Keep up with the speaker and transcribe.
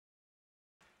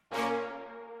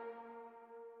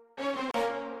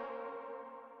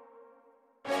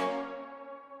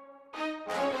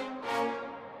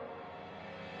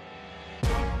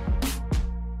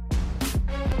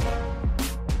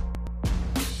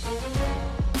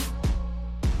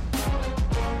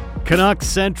Canucks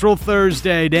Central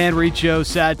Thursday. Dan Riccio,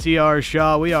 Satyar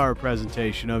Shah. We are a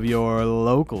presentation of your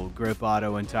local Grip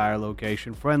Auto and Tire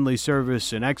location. Friendly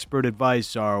service and expert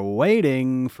advice are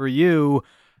waiting for you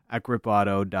at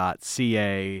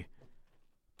gripauto.ca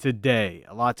today.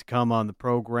 A lot to come on the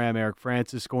program. Eric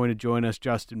Francis going to join us.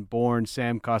 Justin Bourne,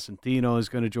 Sam Cosentino is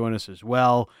going to join us as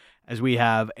well, as we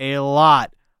have a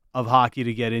lot of hockey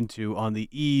to get into on the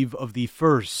eve of the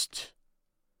first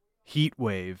heat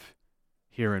wave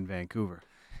here in Vancouver.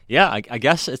 Yeah, I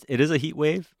guess it is a heat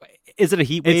wave. Is it a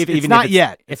heat wave? It's not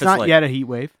yet. It's not yet a heat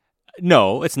wave.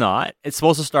 No, it's not. It's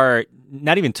supposed to start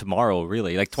not even tomorrow,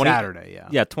 really. Like Saturday, yeah.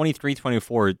 Yeah, 23,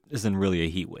 24 isn't really a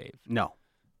heat wave. No.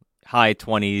 High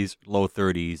 20s, low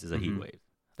 30s is a heat wave.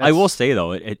 I will say,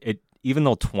 though, it even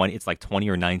though it's like 20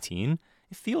 or 19,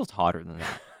 it feels hotter than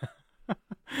that.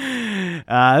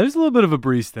 There's a little bit of a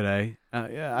breeze today.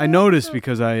 Yeah, I noticed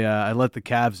because I let the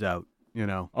calves out. You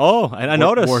know. Oh, and I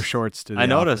noticed. Wore shorts to the I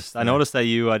noticed that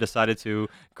you decided to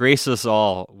grace us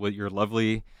all with your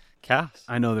lovely calves.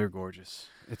 I know they're gorgeous.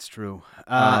 It's true.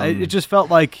 It just felt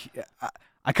like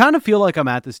I kind of feel like I'm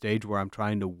at the stage where I'm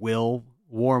trying to will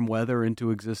warm weather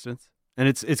into existence, and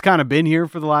it's kind of been here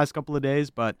for the last couple of days.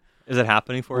 But is it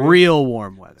happening for you? Real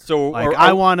warm weather. So like,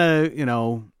 I want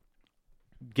to,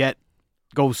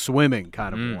 go swimming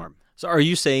kind of warm. So are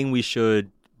you saying we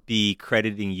should be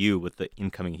crediting you with the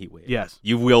incoming heat wave? Yes.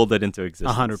 You willed it into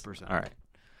existence. 100%. All right.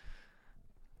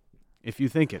 If you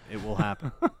think it will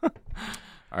happen. All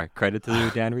right. Credit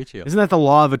to Dan Riccio. Isn't that the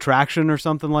law of attraction or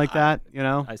something like that?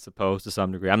 I suppose to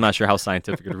some degree. I'm not sure how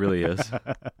scientific it really is.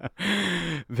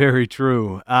 Very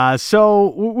true.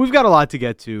 So we've got a lot to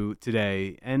get to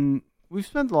today, and we've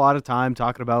spent a lot of time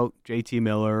talking about JT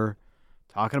Miller,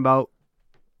 talking about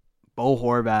Bo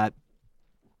Horvat,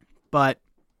 but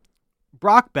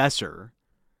Brock Boeser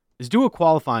is due a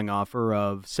qualifying offer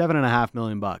of $7.5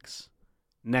 million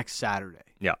next Saturday.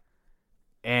 Yeah.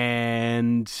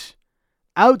 And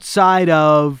outside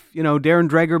of, Darren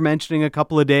Dreger mentioning a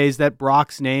couple of days that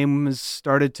Brock's name has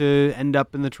started to end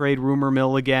up in the trade rumor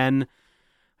mill again,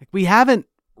 we haven't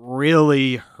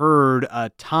really heard a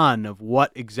ton of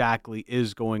what exactly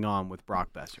is going on with Brock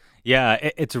Boeser. Yeah,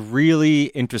 it's really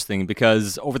interesting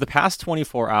because over the past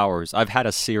 24 hours, I've had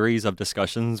a series of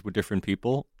discussions with different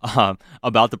people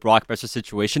about the Brock Boeser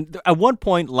situation. At one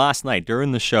point last night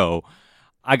during the show,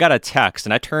 I got a text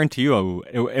and I turned to you.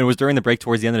 It was during the break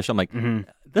towards the end of the show. I'm like,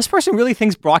 this person really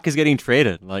thinks Brock is getting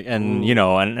traded. And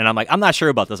I'm like, I'm not sure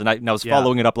about this. And I was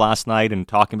following it up last night and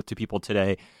talking to people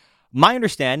today. My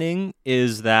understanding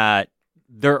is that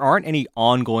there aren't any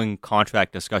ongoing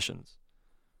contract discussions.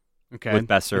 Okay. With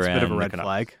Boeser. It's a bit of a red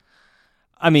flag.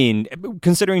 I mean,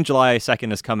 considering July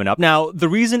 2nd is coming up. Now, the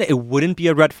reason it wouldn't be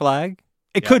a red flag,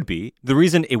 it could be. The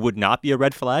reason it would not be a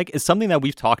red flag is something that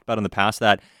we've talked about in the past,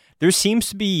 that there seems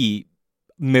to be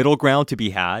middle ground to be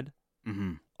had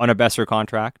on a Boeser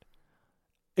contract.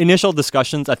 Initial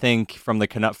discussions, I think, from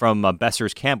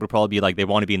Boeser's camp would probably be like they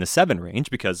want to be in the 7 range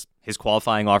because his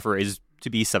qualifying offer is to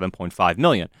be $7.5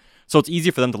 million. So it's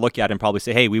easy for them to look at and probably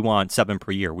say, hey, we want 7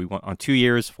 per year. We want on 2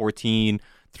 years, 14,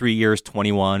 3 years,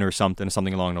 21 or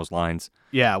something along those lines.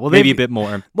 Yeah, well, maybe a bit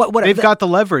more. They've got the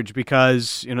leverage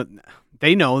because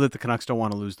they know that the Canucks don't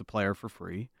want to lose the player for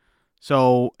free.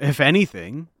 So if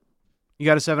anything, you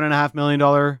got a $7.5 million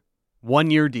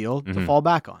 1-year deal to fall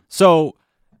back on. So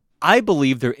I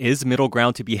believe there is middle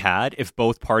ground to be had if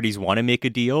both parties want to make a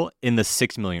deal in the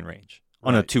 $6 million range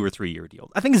on a 2 or 3 year deal.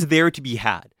 I think it's there to be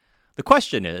had. The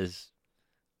question is,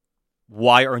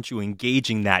 why aren't you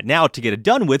engaging that now to get it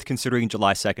done with, considering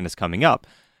July 2nd is coming up?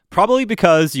 Probably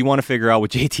because you want to figure out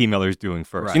what JT Miller is doing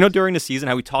first. Right. During the season,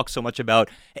 how we talk so much about,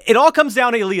 it all comes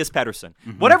down to Elias Pettersson.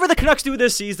 Whatever the Canucks do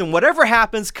this season, whatever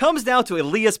happens, comes down to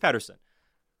Elias Pettersson.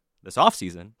 This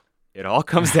offseason, it all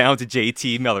comes down to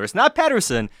JT Miller. It's not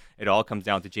Pettersson. It all comes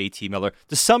down to JT Miller.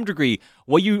 To some degree,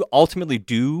 what you ultimately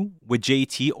do with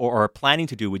JT or are planning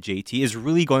to do with JT is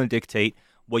really going to dictate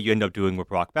what you end up doing with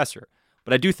Brock Boeser.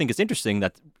 But I do think it's interesting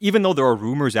that even though there are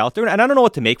rumors out there, and I don't know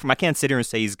what to make from, I can't sit here and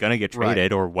say he's going to get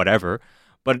traded or whatever.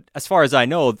 But as far as I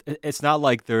know, it's not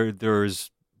like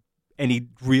there's any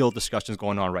real discussions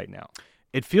going on right now.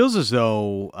 It feels as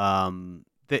though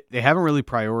they haven't really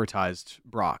prioritized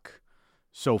Brock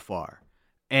so far.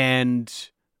 And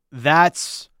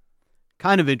that's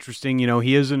kind of interesting.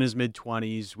 He is in his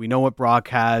mid-20s. We know what Brock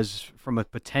has from a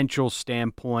potential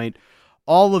standpoint.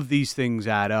 All of these things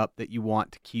add up that you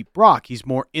want to keep Brock. He's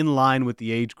more in line with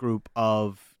the age group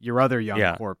of your other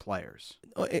young core players.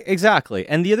 Exactly.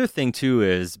 And the other thing, too,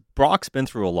 is Brock's been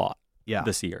through a lot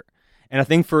this year. And I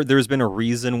think there's been a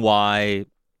reason why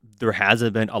there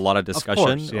hasn't been a lot of discussion.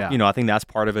 Of course, yeah. I think that's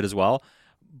part of it as well.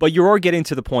 But you're getting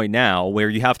to the point now where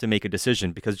you have to make a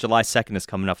decision because July 2nd is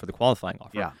coming up for the qualifying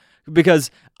offer. Yeah. Because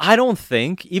I don't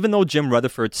think, even though Jim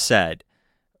Rutherford said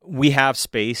we have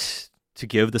space to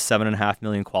give the $7.5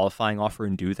 million qualifying offer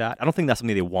and do that, I don't think that's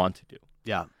something they want to do.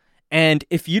 Yeah. And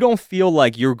if you don't feel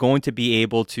like you're going to be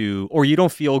able to, or you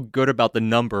don't feel good about the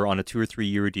number on a 2 or 3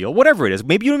 year deal, whatever it is,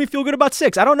 maybe you don't even feel good about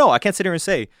 6. I don't know. I can't sit here and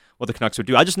say what the Canucks would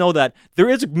do. I just know that there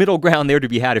is a middle ground there to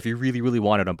be had if you really, really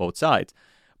want it on both sides.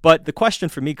 But the question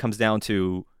for me comes down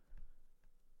to,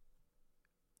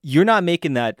 you're not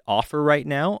making that offer right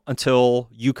now until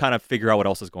you kind of figure out what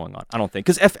else is going on. I don't think.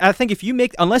 Because I think if you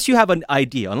make, unless you have an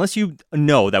idea, unless you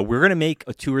know that we're going to make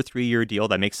a 2 or 3 year deal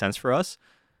that makes sense for us,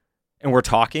 and we're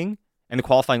talking, and the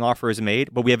qualifying offer is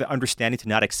made, but we have an understanding to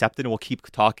not accept it, and we'll keep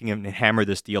talking and hammer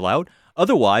this deal out.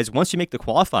 Otherwise, once you make the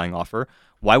qualifying offer,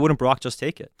 why wouldn't Brock just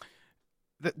take it?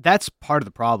 That's part of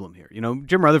the problem here.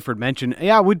 Jim Rutherford mentioned,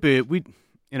 we'd be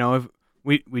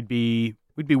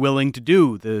willing to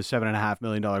do the $7.5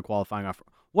 million qualifying offer.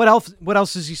 What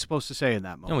else is he supposed to say in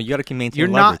that moment? No, you got to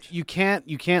maintain leverage. You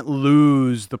can't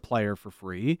lose the player for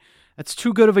free. That's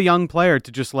too good of a young player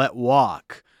to just let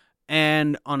walk.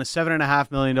 And on a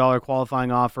 $7.5 million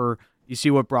qualifying offer, you see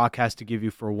what Brock has to give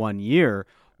you for 1 year.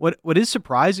 What is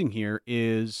surprising here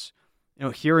is,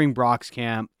 hearing Brock's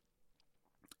camp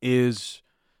is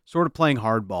sort of playing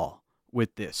hardball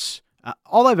with this.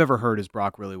 All I've ever heard is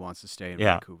Brock really wants to stay in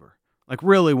Vancouver.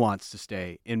 Really wants to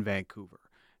stay in Vancouver.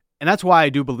 And that's why I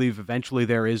do believe eventually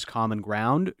there is common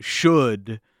ground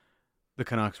should the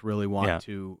Canucks really want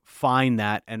to find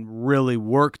that and really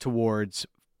work towards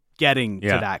getting to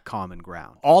that common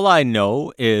ground. All I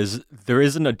know is there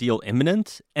isn't a deal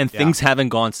imminent and things haven't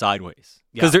gone sideways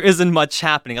because there isn't much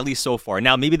happening, at least so far.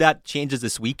 Now, maybe that changes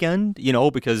this weekend,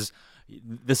 because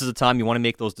this is a time you want to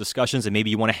make those discussions and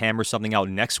maybe you want to hammer something out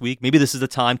next week. Maybe this is the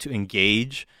time to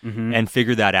engage and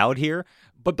figure that out here.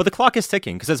 But the clock is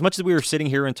ticking because as much as we were sitting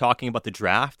here and talking about the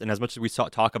draft and as much as we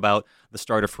talk about the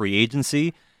start of free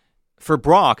agency, for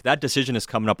Brock, that decision is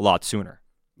coming up a lot sooner.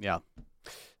 Yeah.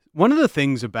 One of the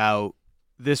things about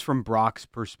this from Brock's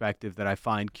perspective that I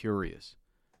find curious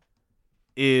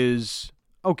is,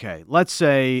 okay, let's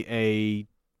say a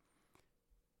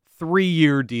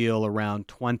 3-year deal around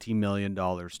 $20 million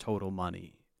total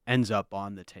money ends up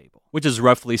on the table. Which is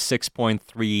roughly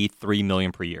 $6.33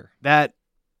 million per year. That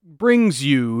brings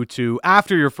you to,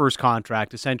 after your first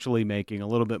contract, essentially making a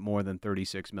little bit more than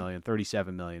 $37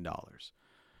 million.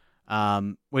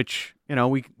 Which,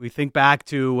 we think back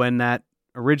to when that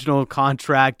original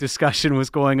contract discussion was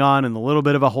going on and the little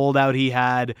bit of a holdout he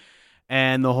had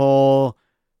and the whole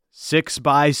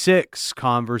 6x6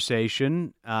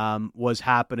 conversation was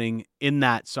happening in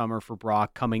that summer for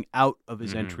Brock coming out of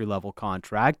his entry-level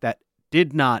contract that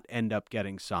did not end up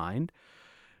getting signed.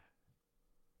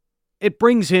 It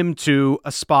brings him to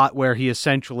a spot where he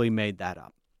essentially made that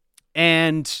up.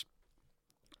 And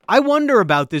I wonder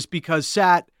about this because,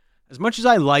 Sat, as much as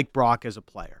I like Brock as a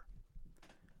player,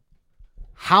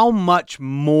 how much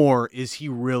more is he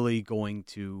really going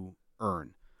to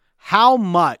earn? How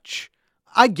much?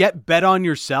 I get bet on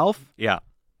yourself. Yeah.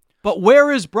 But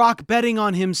where is Brock betting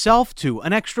on himself to?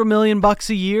 An extra $1 million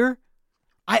a year?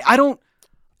 I don't,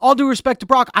 all due respect to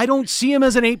Brock, I don't see him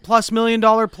as an $8+ million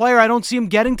player. I don't see him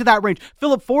getting to that range.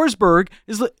 Philip Forsberg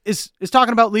is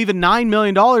talking about leaving $9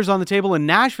 million on the table in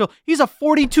Nashville. He's a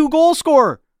 42 goal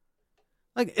scorer.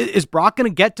 Is Brock going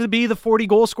to get to be the 40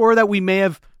 goal scorer that we may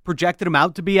have projected him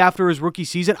out to be after his rookie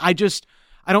season? I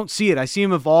don't see it. I see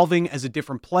him evolving as a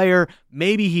different player.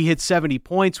 Maybe he hits 70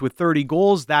 points with 30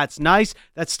 goals. That's nice.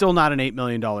 That's still not an $8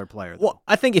 million player, though. Well,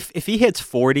 I think if he hits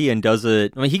 40 and does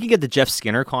it, he can get the Jeff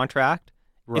Skinner contract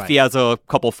if he has a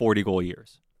couple 40-goal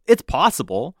years. It's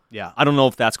possible. Yeah. I don't know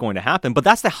if that's going to happen, but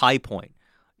that's the high point.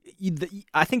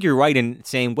 I think you're right in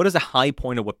saying what is the high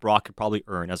point of what Brock could probably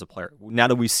earn as a player now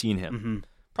that we've seen him.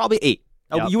 Probably 8.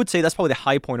 Yep. You would say that's probably the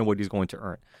high point of what he's going to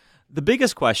earn. The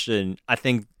biggest question, I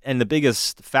think, and the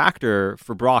biggest factor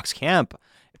for Brock's camp,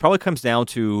 it probably comes down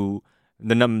to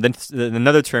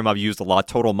another term I've used a lot,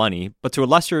 total money, but to a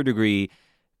lesser degree,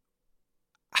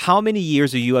 how many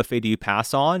years of UFA do you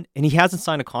pass on? And he hasn't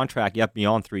signed a contract yet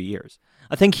beyond 3 years.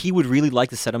 I think he would really like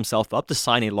to set himself up to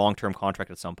sign a long-term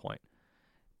contract at some point.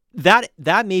 That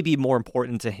may be more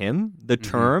important to him, the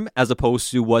term, as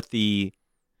opposed to what the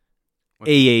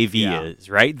AAV is,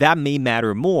 right? That may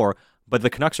matter more, but the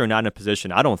Canucks are not in a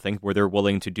position, I don't think, where they're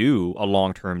willing to do a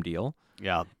long-term deal.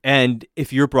 Yeah. And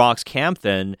if you're Brock's camp,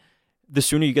 then the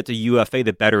sooner you get to UFA,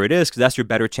 the better it is, because that's your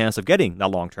better chance of getting that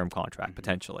long-term contract,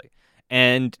 potentially.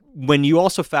 And when you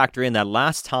also factor in that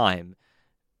last time,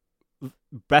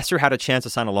 Boeser had a chance to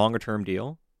sign a longer-term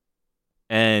deal,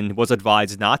 and was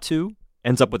advised not to,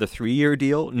 ends up with a 3-year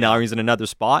deal. Now he's in another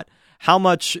spot. How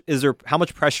much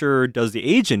pressure does the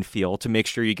agent feel to make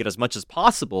sure you get as much as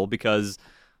possible because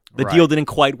the deal didn't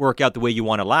quite work out the way you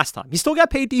wanted last time? He still got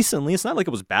paid decently. It's not like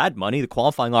it was bad money. The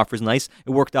qualifying offer is nice. It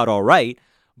worked out all right.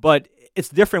 But it's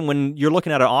different when you're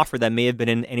looking at an offer that may have been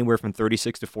in anywhere from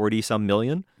 36 to 40 some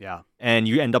million. Yeah. And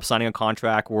you end up signing a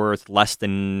contract worth less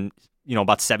than,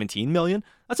 about 17 million.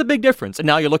 That's a big difference. And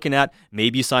now you're looking at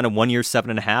maybe you sign a 1 year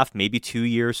 7.5, maybe 2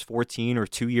 years 14 or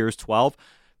 2 years 12.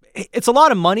 It's a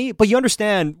lot of money, but you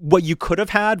understand what you could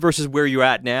have had versus where you're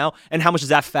at now, and how much does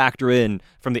that factor in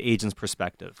from the agent's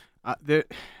perspective?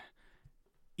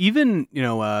 Even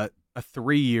a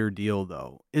 3-year deal,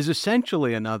 though, is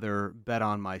essentially another bet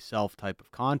on myself type of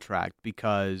contract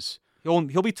because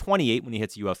he'll be 28 when he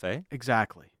hits UFA.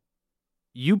 Exactly.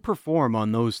 You perform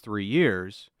on those 3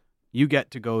 years, you get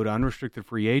to go to unrestricted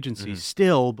free agency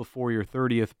still before your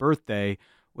 30th birthday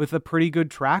with a pretty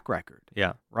good track record.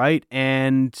 Yeah. Right?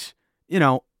 And,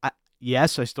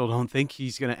 yes, I still don't think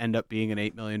he's going to end up being an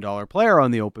 $8 million player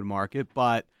on the open market,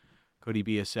 but could he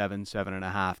be a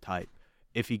 7.5 type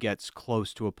if he gets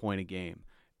close to a point a game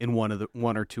in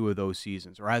one or two of those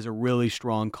seasons, or has a really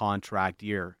strong contract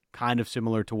year, kind of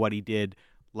similar to what he did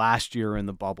last year in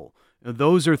the bubble?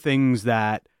 Those are things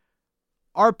that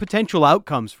are potential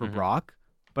outcomes for Brock.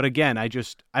 But again, I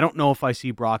don't know if I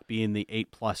see Brock being the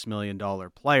 $8+ million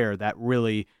player that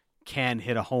really can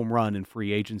hit a home run in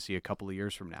free agency a couple of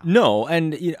years from now. No,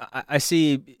 and I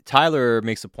see Tyler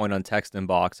makes a point on Text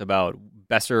Inbox about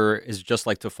Boeser is just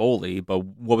like Toffoli, but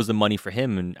what was the money for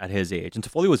him at his age? And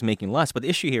Toffoli was making less, but the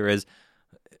issue here is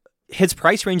his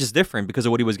price range is different because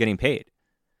of what he was getting paid.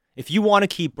 If you want to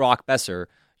keep Brock Boeser,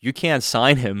 you can't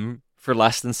sign him for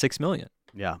less than $6 million.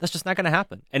 Yeah, that's just not going to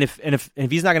happen. And if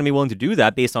he's not going to be willing to do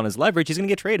that based on his leverage, he's going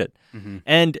to get traded.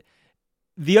 And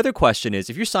the other question is,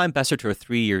 if you sign Boeser to a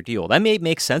 3-year deal, that may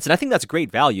make sense, and I think that's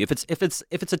great value. If it's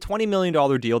a $20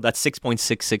 million deal, that's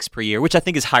 6.66 per year, which I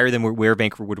think is higher than where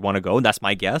Vancouver would want to go. And that's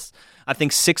my guess. I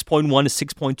think 6.1 to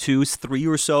 6.2 is 3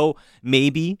 or so,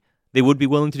 maybe they would be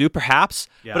willing to do, perhaps.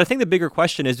 Yeah. But I think the bigger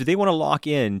question is, do they want to lock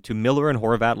in to Miller and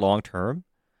Horvat long term,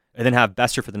 and then have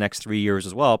Boeser for the next 3 years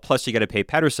as well? Plus, you got to pay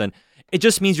Pettersson. It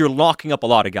just means you're locking up a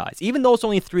lot of guys. Even though it's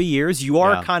only 3 years, you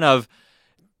are kind of...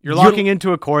 You're locking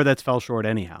into a core that's fell short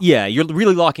anyhow. Yeah, you're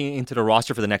really locking into the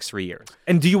roster for the next 3 years.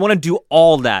 And do you want to do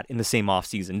all that in the same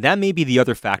offseason? That may be the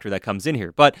other factor that comes in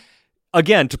here. But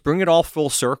again, to bring it all full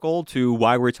circle to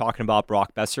why we're talking about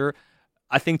Brock Boeser,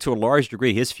 I think to a large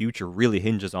degree his future really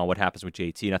hinges on what happens with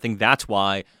JT. And I think that's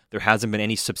why there hasn't been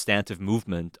any substantive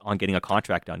movement on getting a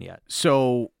contract done yet.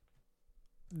 So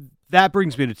that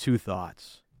brings me to two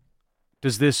thoughts.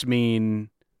 Does this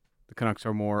mean the Canucks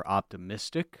are more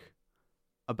optimistic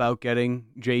about getting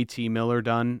JT Miller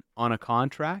done on a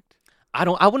contract?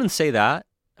 I wouldn't say that.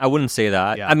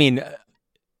 Yeah. I mean,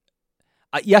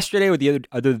 yesterday or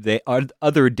the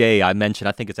other day, I mentioned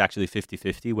I think it's actually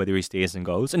 50-50 whether he stays and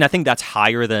goes, and I think that's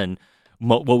higher than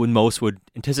what most would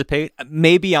anticipate.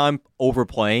 Maybe I'm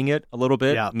overplaying it a little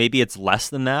bit. Yeah. Maybe it's less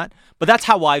than that, but that's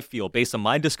how I feel based on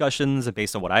my discussions and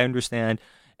based on what I understand.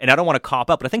 And I don't want to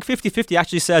cop up, but I think 50-50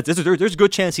 actually says there's a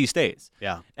good chance he stays.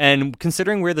 Yeah. And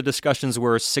considering where the discussions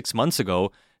were 6 months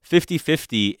ago,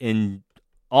 50-50 in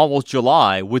almost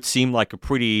July would seem like a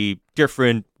pretty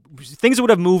different... Things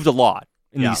would have moved a lot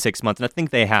in these 6 months, and I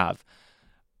think they have.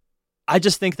 I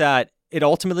just think that it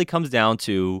ultimately comes down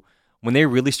to when they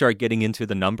really start getting into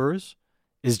the numbers,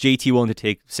 is JT willing to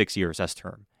take 6 years as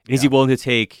term? Is he willing to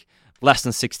take less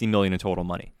than $60 million in total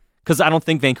money? Because I don't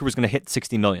think Vancouver's going to hit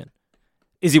 $60 million.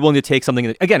 Is he willing to take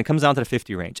something? Again, it comes down to the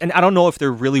 50 range. And I don't know if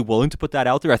they're really willing to put that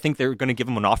out there. I think they're going to give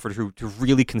him an offer to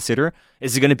really consider.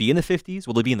 Is it going to be in the 50s?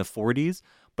 Will it be in the 40s?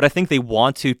 But I think they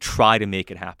want to try to make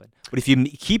it happen. But if you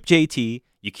keep JT,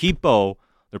 you keep Bo,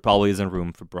 there probably isn't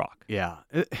room for Brock. Yeah.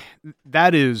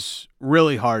 That is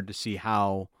really hard to see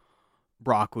how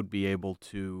Brock would be able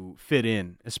to fit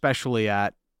in, especially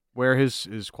at where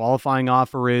his qualifying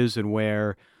offer is and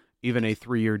where even a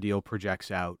 3-year deal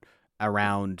projects out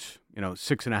around,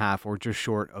 $6.5 or just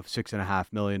short of $6.5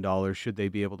 million. Should they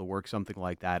be able to work something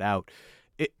like that out?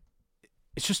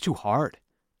 It's just too hard,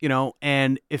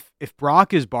 and if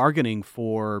Brock is bargaining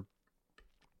for,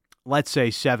 let's say,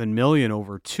 $7 million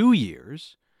over 2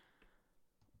 years,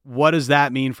 what does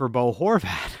that mean for Bo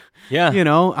Horvat? Yeah.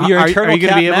 Your internal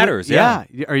cap matters. Yeah.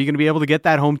 Are you going to be able to get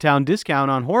that hometown discount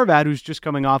on Horvat, who's just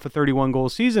coming off a 31-goal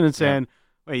season, and saying,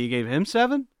 wait, you gave him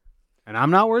 7? And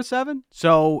I'm not worth 7?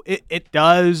 So it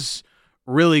does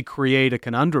really create a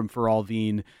conundrum for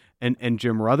Allvin and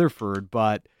Jim Rutherford.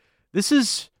 But this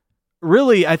is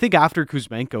really, I think after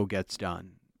Kuzmenko gets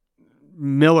done,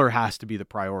 Miller has to be the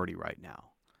priority right now.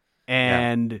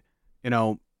 And,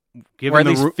 given or at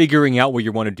least figuring out what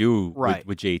you want to do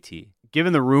with JT.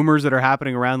 Given the rumors that are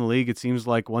happening around the league, it seems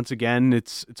like once again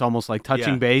it's almost like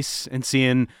touching base and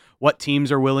seeing what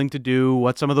teams are willing to do,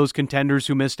 what some of those contenders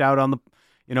who missed out on the,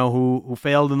 who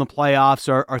failed in the playoffs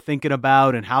are thinking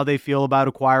about, and how they feel about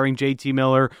acquiring JT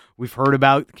Miller. We've heard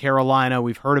about Carolina,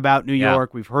 we've heard about New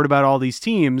York, we've heard about all these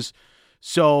teams.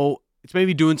 So it's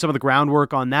maybe doing some of the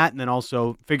groundwork on that, and then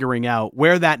also figuring out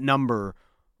where that number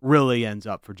really ends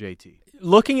up for JT.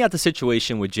 Looking at the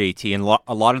situation with JT, and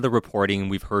a lot of the reporting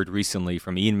we've heard recently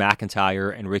from Ian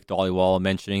McIntyre and Rick Dhaliwal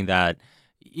mentioning that,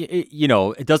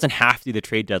 it doesn't have to be the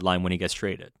trade deadline when he gets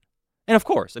traded. And of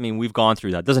course, we've gone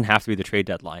through that. It doesn't have to be the trade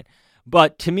deadline.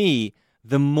 But to me,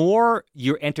 the more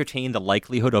you entertain the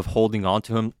likelihood of holding on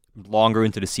to him longer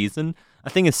into the season, I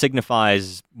think it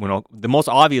signifies, the most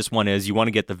obvious one is you want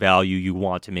to get the value you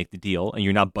want to make the deal, and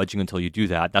you're not budging until you do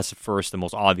that. That's the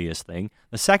most obvious thing.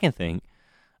 The second thing,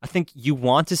 I think you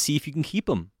want to see if you can keep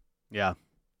him. Yeah.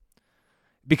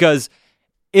 Because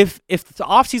if the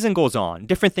offseason goes on,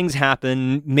 different things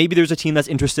happen, maybe there's a team that's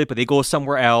interested, but they go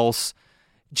somewhere else,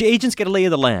 agents get a lay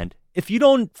of the land. If you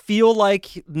don't feel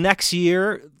like next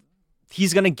year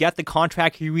he's going to get the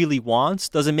contract he really wants,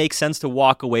 does it make sense to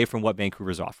walk away from what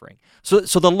Vancouver's offering? So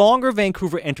the longer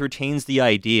Vancouver entertains the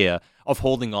idea of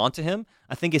holding on to him,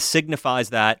 I think it signifies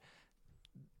that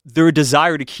their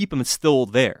desire to keep him is still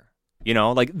there.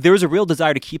 There's a real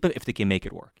desire to keep him if they can make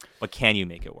it work. But can you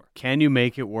make it work? Can you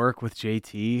make it work with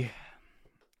JT?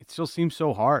 It still seems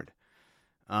so hard.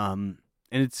 And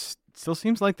it still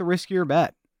seems like the riskier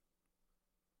bet.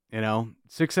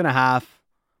 6.5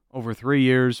 over 3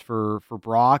 years for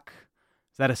Brock.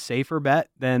 Is that a safer bet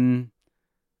than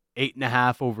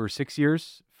 8.5 over 6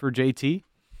 years for JT?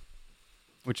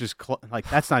 Which is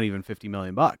that's not even $50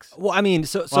 million.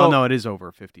 Well, no, it is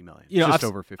over $50 million. Just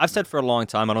over $50 million. I've said for a long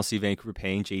time I don't see Vancouver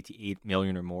paying JT $8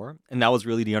 million or more, and that was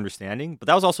really the understanding. But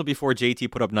that was also before JT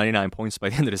put up 99 points by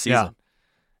the end of the season. Yeah.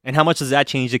 And how much does that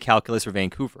change the calculus for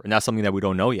Vancouver? And that's something that we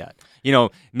don't know yet.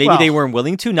 Maybe they weren't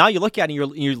willing to. Now you look at it,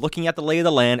 and you're looking at the lay of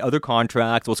the land, other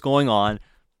contracts, what's going on.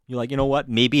 You're like, you know what?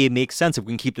 Maybe it makes sense if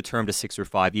we can keep the term to 6 or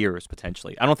 5 years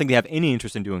potentially. I don't think they have any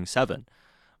interest in doing 7.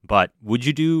 But would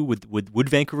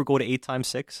Vancouver go to 8 times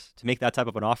 6 to make that type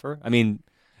of an offer?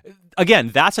 Again,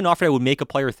 that's an offer that would make a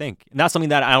player think. And that's something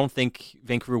that I don't think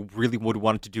Vancouver really would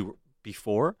want to do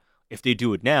before. If they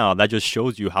do it now, that just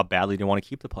shows you how badly they want to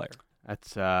keep the player.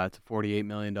 It's a $48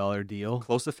 million deal.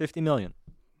 Close to $50 million.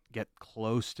 Get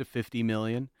close to $50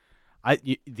 million.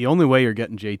 The only way you're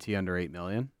getting JT under $8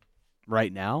 million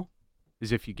right now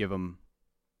is if you give him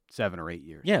 7 or 8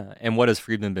 years. Yeah, and what has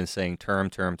Friedman been saying? Term.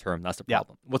 That's the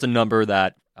problem. Yeah. What's a number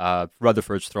that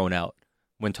Rutherford's thrown out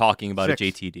when talking about 6. A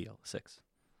JT deal? 6.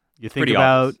 You think pretty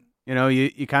about,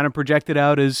 obvious. You kind of project it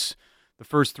out as the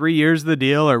first 3 years of the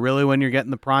deal are really when you're getting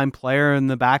the prime player, and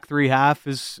the back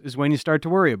 3.5 is when you start to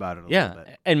worry about it a little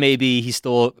bit. And maybe he's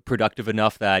still productive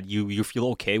enough that you feel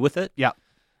okay with it. Yeah.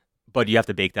 But you have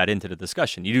to bake that into the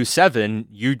discussion. You do 7,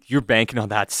 you're banking on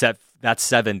that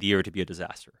 7th year to be a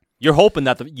disaster. You're hoping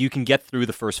that you can get through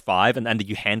the first 5 and that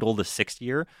you handle the 6th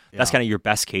year. That's kind of your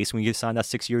best case when you sign that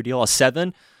 6-year deal. A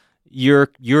 7,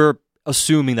 you're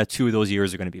assuming that 2 of those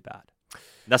years are going to be bad.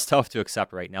 That's tough to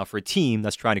accept right now for a team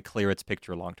that's trying to clear its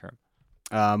picture long term.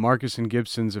 Marcus and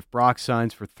Gibson's, if Brock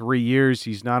signs for 3 years,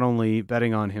 he's not only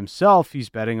betting on himself, he's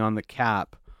betting on the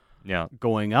cap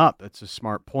going up. That's a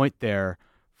smart point there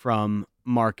from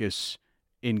Marcus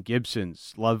in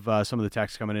Gibson's. Love some of the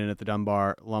text coming in at the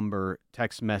Dunbar Lumber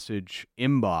text message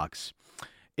inbox.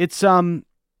 It's a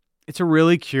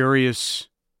really curious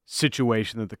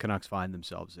situation that the Canucks find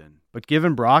themselves in. But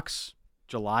given Brock's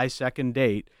July 2nd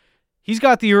date, he's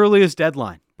got the earliest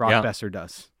deadline. Brock Besser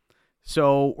does.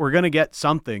 So we're going to get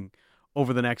something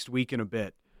over the next week and a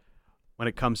bit when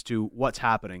it comes to what's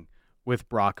happening with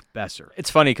Brock Besser. It's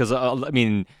funny because,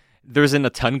 there isn't a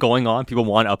ton going on. People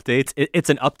want updates. It's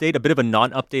an update, a bit of a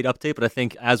non-update update, but I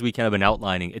think as we kind of been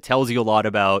outlining, it tells you a lot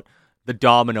about the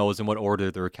dominoes and what order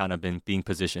they're kind of been being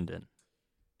positioned in.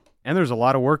 And there's a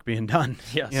lot of work being done.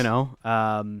 Yes.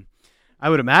 I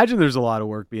would imagine there's a lot of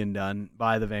work being done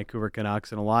by the Vancouver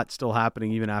Canucks and a lot still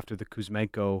happening even after the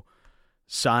Kuzmenko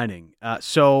signing.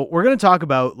 So we're going to talk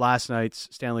about last night's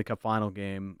Stanley Cup final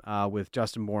game with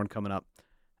Justin Bourne coming up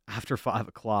after 5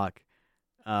 o'clock.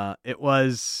 It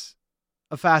was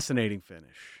a fascinating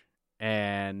finish,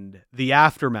 and the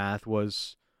aftermath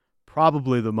was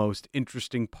probably the most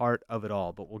interesting part of it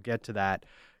all, but we'll get to that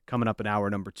coming up in hour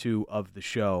number 2 of the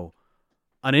show.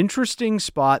 An interesting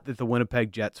spot that the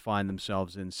Winnipeg Jets find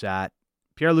themselves in, Sat.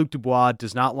 Pierre-Luc Dubois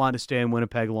does not want to stay in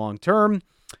Winnipeg long term.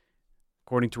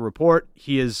 According to report,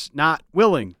 he is not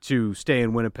willing to stay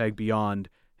in Winnipeg beyond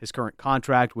his current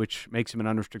contract, which makes him an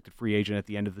unrestricted free agent at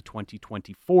the end of the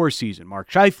 2024 season. Mark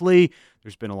Scheifele,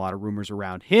 there's been a lot of rumors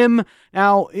around him.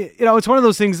 Now, it's one of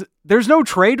those things, there's no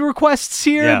trade requests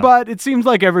here, but it seems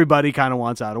like everybody kind of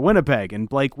wants out of Winnipeg, and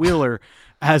Blake Wheeler,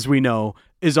 as we know,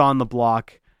 is on the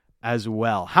block as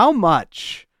well. How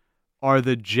much are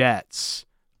the Jets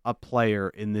a player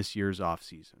in this year's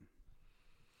offseason?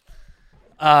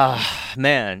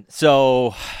 Man.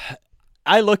 So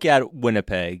I look at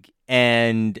Winnipeg,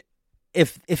 and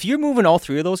if you're moving all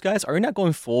three of those guys, are you not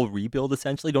going full rebuild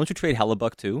essentially? Don't you trade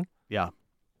Hellebuck too? Yeah.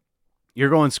 You're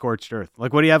going scorched earth.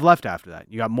 Like, what do you have left after that?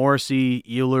 You got Morrissey,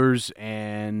 Ehlers,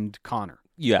 and Connor.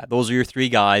 Yeah, those are your three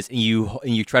guys, and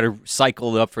you try to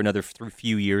cycle it up for another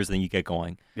few years, and then you get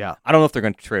going. Yeah. I don't know if they're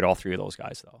going to trade all three of those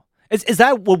guys, though. Is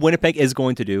that what Winnipeg is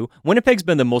going to do? Winnipeg's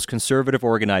been the most conservative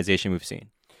organization we've seen.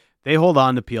 They hold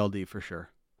on to PLD for sure.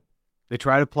 They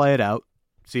try to play it out,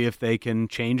 see if they can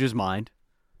change his mind,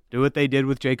 do what they did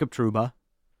with Jacob Trouba,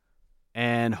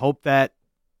 and hope that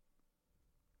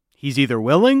he's either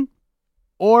willing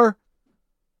or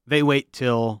they wait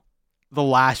till the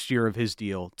last year of his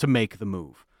deal to make the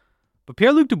move. But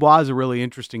Pierre-Luc Dubois is a really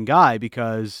interesting guy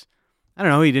because, I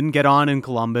don't know, he didn't get on in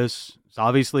Columbus. He's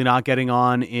obviously not getting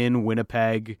on in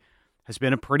Winnipeg. Has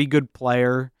been a pretty good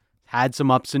player. Had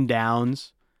some ups and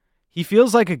downs. He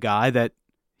feels like a guy that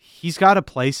he's got a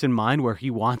place in mind where he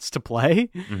wants to play.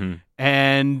 Mm-hmm.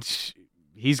 And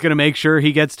he's going to make sure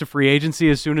he gets to free agency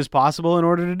as soon as possible in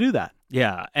order to do that.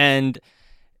 Yeah, and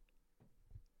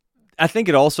I think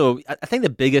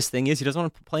the biggest thing is he doesn't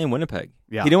want to play in Winnipeg.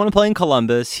 Yeah. He didn't want to play in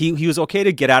Columbus. He was okay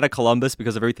to get out of Columbus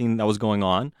because of everything that was going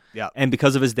on. Yeah. And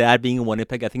because of his dad being in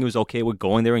Winnipeg, I think he was okay with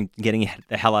going there and getting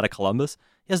the hell out of Columbus.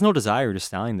 He has no desire to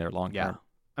staying there long term. Yeah.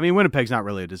 I mean, Winnipeg's not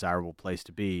really a desirable place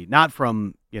to be. Not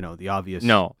from, the obvious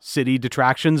city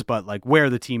detractions, but like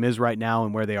where the team is right now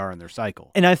and where they are in their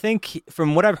cycle. And I think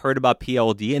from what I've heard about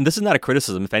PLD, and this is not a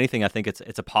criticism, if anything, I think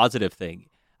it's a positive thing.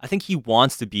 I think he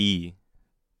wants to be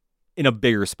in a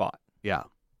bigger spot. Yeah.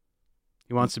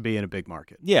 He wants to be in a big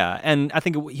market. Yeah, and I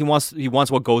think he wants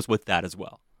what goes with that as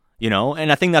well.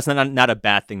 And I think that's not a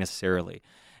bad thing necessarily.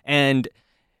 And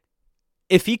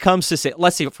if he comes to say,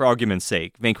 let's say for argument's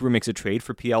sake, Vancouver makes a trade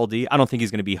for PLD, I don't think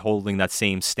he's going to be holding that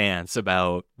same stance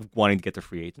about wanting to get to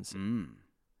free agency.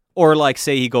 Or like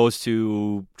say he goes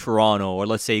to Toronto, or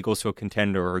let's say he goes to a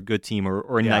contender or a good team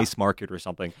or a nice market or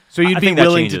something. So you'd be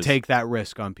willing to take that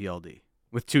risk on PLD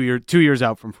with 2 years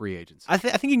out from free agency? I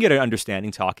think you can get an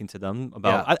understanding talking to them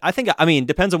about. Yeah. I mean, it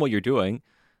depends on what you're doing.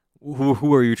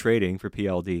 Who are you trading for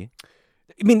PLD?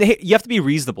 I mean, you have to be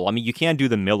reasonable. I mean, you can't do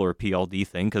the Miller PLD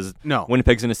thing because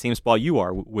Winnipeg's in the same spot you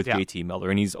are with JT Miller,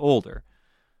 and he's older.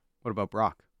 What about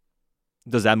Brock?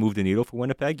 Does that move the needle for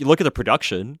Winnipeg? You look at the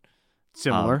production.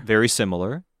 Similar. Very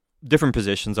similar. Different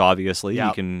positions, obviously.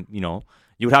 You can, you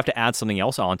would have to add something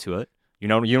else onto it. You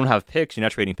don't have picks. You're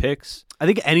not trading picks. I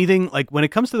think anything, like when it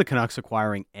comes to the Canucks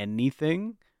acquiring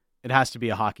anything, it has to be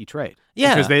a hockey trade.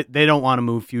 Yeah. Because they don't want to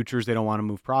move futures. They don't want to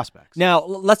move prospects. Now,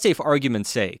 let's say for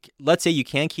argument's sake, let's say you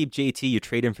can't keep JT, you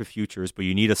trade him for futures, but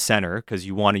you need a center because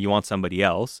you want somebody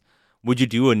else. Would you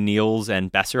do a Niels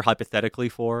and Besser hypothetically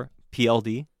for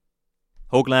PLD?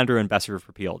 Höglander and Besser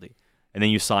for PLD. And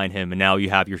then you sign him, and now you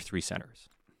have your three centers.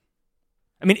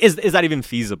 I mean, is that even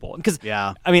feasible? Because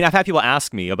I mean, I've had people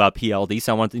ask me about PLD,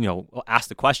 so I want to ask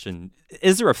the question: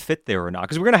 is there a fit there or not?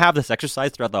 Because we're going to have this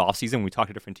exercise throughout the offseason when we talk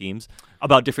to different teams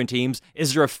about different teams.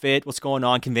 Is there a fit? What's going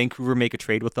on? Can Vancouver make a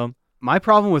trade with them? My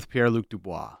problem with Pierre-Luc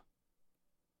Dubois,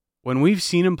 when we've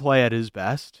seen him play at his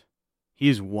best,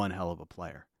 he's one hell of a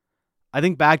player. I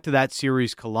think back to that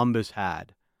series Columbus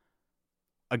had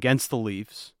against the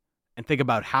Leafs, and think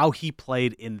about how he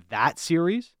played in that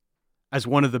series as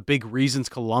one of the big reasons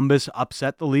Columbus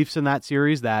upset the Leafs in that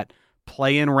series, that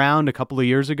play-in round a couple of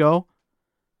years ago.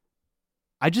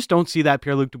 I just don't see that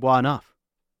Pierre-Luc Dubois enough.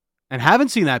 And haven't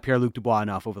seen that Pierre-Luc Dubois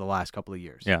enough over the last couple of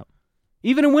years. Yeah.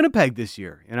 Even in Winnipeg this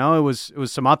year, it was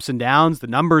some ups and downs. The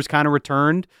numbers kind of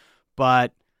returned,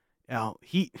 but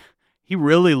he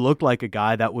really looked like a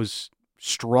guy that was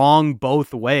strong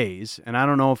both ways, and I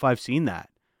don't know if I've seen that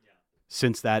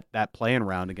since that play-in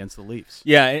round against the Leafs.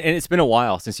 Yeah, and it's been a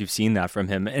while since you've seen that from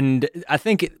him. And I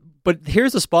think, but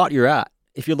here's the spot you're at.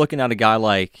 If you're looking at a guy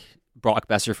like Brock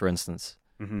Besser, for instance,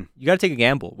 you got to take a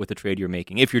gamble with the trade you're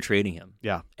making if you're trading him.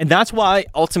 Yeah. And that's why,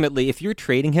 ultimately, if you're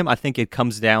trading him, I think it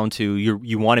comes down to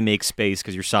you want to make space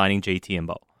because you're signing JT and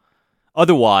Bo.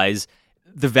 Otherwise,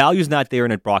 the value's not there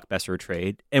in a Brock Besser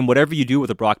trade, and whatever you do with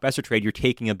a Brock Besser trade, you're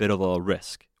taking a bit of a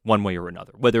risk one way or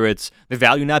another, whether it's the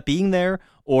value not being there,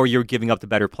 or you're giving up the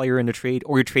better player in the trade,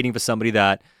 or you're trading for somebody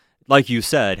that, like you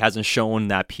said, hasn't shown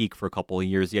that peak for a couple of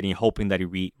years yet, and you're hoping that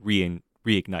he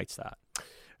reignites that.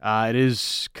 It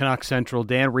is Canuck Central.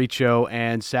 Dan Riccio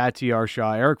and Satyar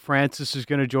Shah. Eric Francis is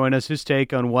going to join us. His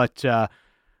take on what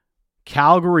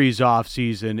Calgary's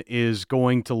offseason is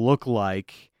going to look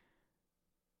like,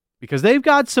 because they've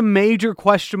got some major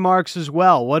question marks as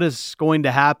well. What is going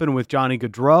to happen with Johnny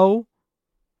Gaudreau?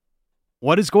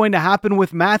 What is going to happen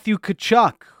with Matthew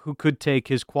Tkachuk, who could take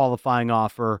his qualifying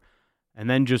offer and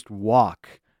then just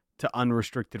walk to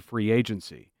unrestricted free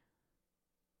agency?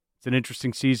 It's an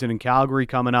interesting season in Calgary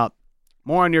coming up.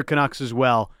 More on your Canucks as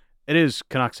well. It is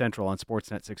Canuck Central on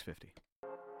Sportsnet 650.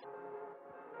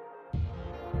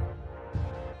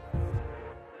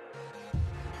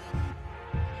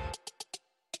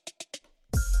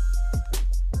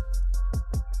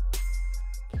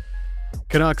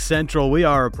 Canuck Central, we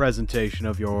are a presentation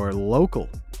of your local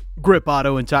Grip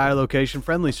Auto and Tire location.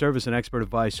 Friendly service and expert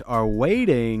advice are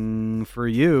waiting for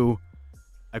you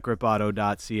at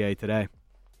gripauto.ca today.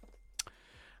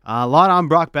 A lot on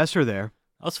Brock Besser there.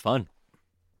 That was fun.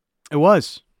 It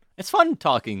was. It's fun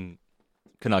talking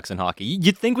Canucks and hockey.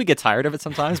 You'd think we get tired of it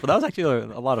sometimes, but that was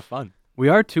actually a lot of fun. We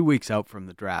are 2 weeks out from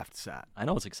the draft, Sat. I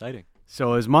know, it's exciting.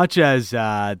 So as much as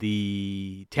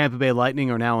the Tampa Bay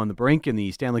Lightning are now on the brink and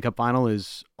the Stanley Cup Final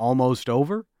is almost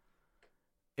over,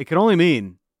 it can only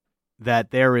mean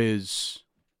that there is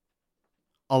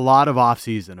a lot of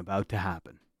offseason about to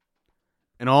happen.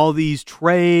 And all these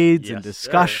trades and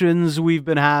discussions we've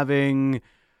been having,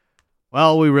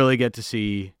 well, we really get to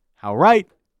see how right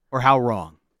or how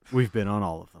wrong we've been on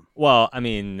all of them. Well, I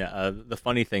mean, the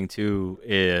funny thing, too,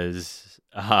 is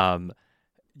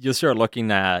you'll start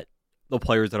looking at the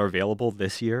players that are available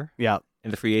this year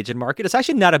in the free agent market. It's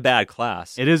actually not a bad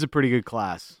class. It is a pretty good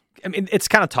class. I mean, it's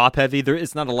kind of top-heavy. There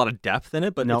is not a lot of depth in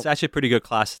it, but It's actually a pretty good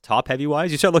class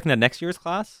top-heavy-wise. You start looking at next year's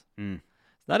class,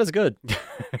 it's not as good.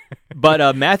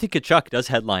 But Matthew Tkachuk does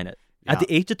headline it at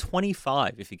the age of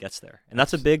 25 if he gets there. And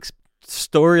that's a big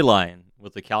storyline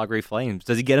with the Calgary Flames.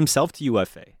 Does he get himself to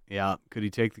UFA? Yeah. Could he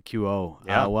take the QO?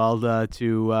 Yeah.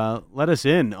 To let us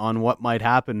in on what might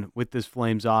happen with this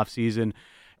Flames offseason,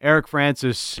 Eric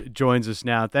Francis joins us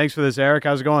now. Thanks for this, Eric.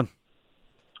 How's it going?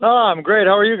 Oh, I'm great.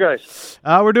 How are you guys?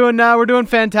 We're doing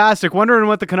fantastic. Wondering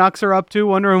what the Canucks are up to.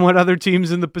 Wondering what other teams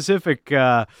in the Pacific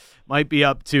might be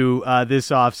up to this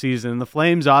offseason. The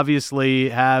Flames obviously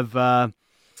have, and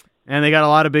they got a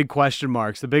lot of big question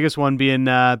marks. The biggest one being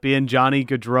Johnny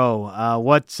Gaudreau.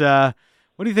 What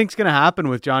do you think's going to happen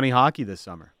with Johnny Hockey this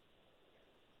summer?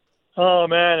 Oh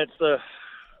man, it's the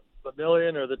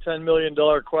million or the $10 million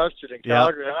question in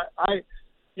Calgary.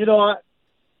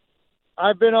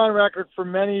 I've been on record for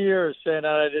many years saying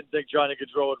that I didn't think Johnny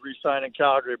Gaudreau would re-sign in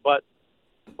Calgary, but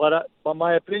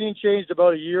my opinion changed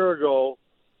about a year ago.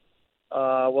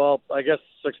 I guess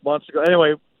 6 months ago.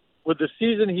 Anyway, with the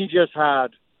season he just had,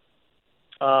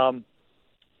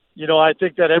 I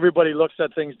think that everybody looks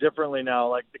at things differently now.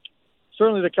 Like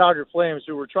certainly the Calgary Flames,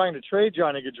 who were trying to trade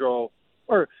Johnny Gaudreau,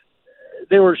 or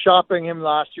they were shopping him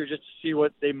last year just to see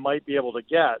what they might be able to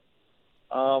get.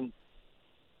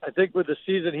 I think with the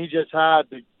season he just had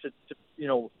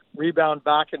to rebound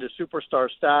back into superstar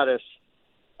status,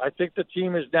 I think the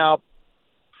team is now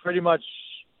pretty much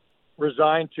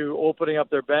resigned to opening up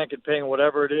their bank and paying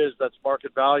whatever it is that's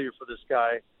market value for this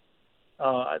guy.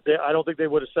 I don't think they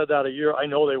would have said that a year. I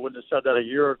know they wouldn't have said that a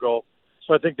year ago.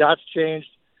 So I think that's changed.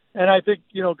 And I think,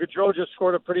 Gaudreau just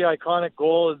scored a pretty iconic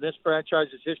goal in this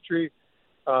franchise's history,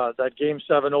 that Game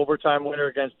 7 overtime winner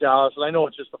against Dallas. And I know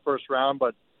it's just the first round,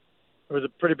 but it was a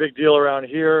pretty big deal around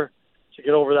here to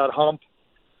get over that hump.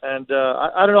 And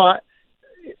I don't know.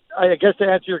 I guess to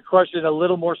answer your question a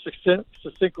little more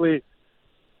succinctly,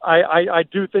 I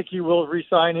do think he will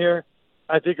re-sign here.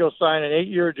 I think he'll sign an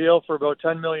 8-year deal for about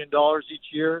 $10 million each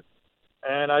year.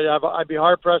 And I'd be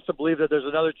hard-pressed to believe that there's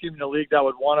another team in the league that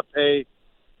would want to pay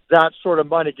that sort of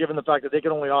money, given the fact that they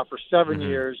can only offer 7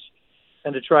 years,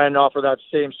 and to try and offer that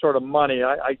same sort of money.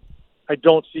 I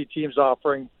don't see teams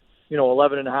offering,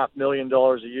 $11.5 million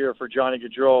a year for Johnny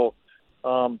Gaudreau.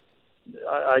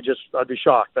 I'd be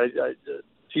shocked.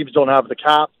 Teams don't have the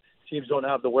cap. Teams don't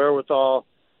have the wherewithal.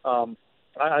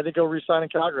 I think he'll re-sign in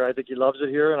Calgary. I think he loves it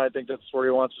here, and I think that's where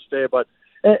he wants to stay. But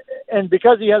and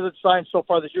because he hasn't signed so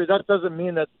far this year, that doesn't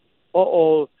mean that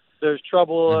there's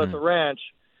trouble at the ranch.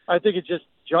 I think it's just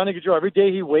Johnny Gaudreau. Every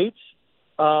day he waits,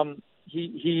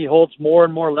 he holds more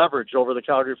and more leverage over the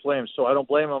Calgary Flames. So I don't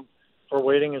blame him for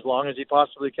waiting as long as he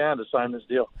possibly can to sign this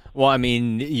deal. Well, I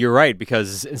mean, you're right,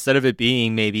 because instead of it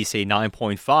being maybe, say,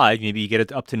 9.5, maybe you get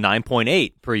it up to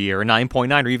 9.8 per year, or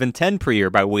 9.9, or even 10 per year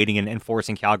by waiting and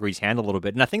forcing Calgary's hand a little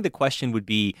bit. And I think the question would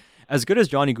be, as good as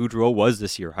Johnny Gaudreau was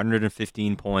this year,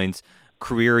 115 points,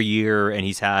 career year, and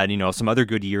he's had, some other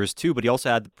good years too, but he also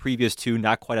had the previous two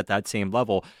not quite at that same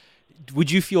level.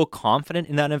 Would you feel confident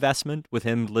in that investment with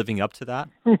him living up to that?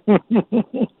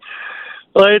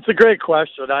 Well, it's a great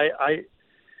question. I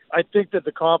think that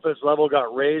the confidence level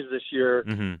got raised this year.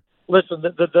 Mm-hmm. Listen,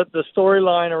 the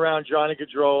storyline around Johnny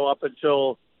Gaudreau up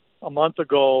until a month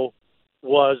ago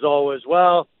was always,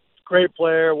 well, great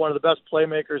player, one of the best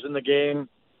playmakers in the game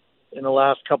in the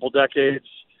last couple decades,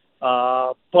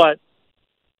 but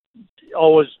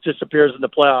always disappears in the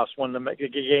playoffs when the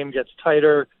game gets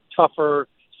tighter, tougher,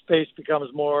 space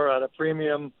becomes more at a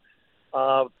premium.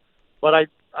 But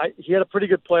he had a pretty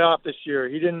good playoff this year.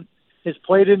 His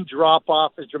play didn't drop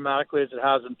off as dramatically as it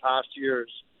has in past years.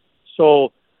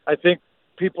 So I think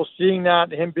people seeing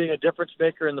that, him being a difference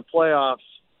maker in the playoffs,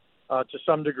 to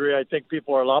some degree, I think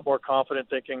people are a lot more confident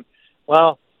thinking,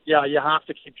 well, yeah, you have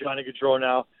to keep Johnny Gaudreau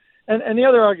now. And the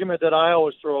other argument that I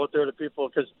always throw out there to people,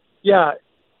 because, yeah,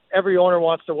 every owner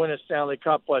wants to win a Stanley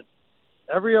Cup, but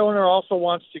every owner also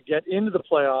wants to get into the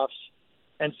playoffs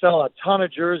and sell a ton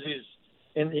of jerseys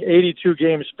in the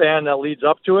 82-game span that leads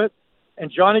up to it.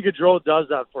 And Johnny Gaudreau does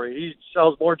that for you. He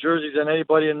sells more jerseys than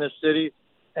anybody in this city,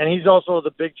 and he's also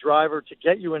the big driver to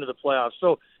get you into the playoffs.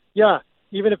 So, yeah,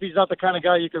 even if he's not the kind of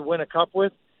guy you could win a cup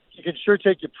with, he can sure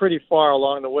take you pretty far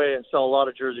along the way and sell a lot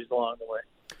of jerseys along the way.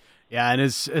 Yeah, and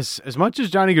as much as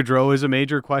Johnny Gaudreau is a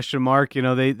major question mark,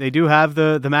 they do have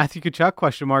the Matthew Tkachuk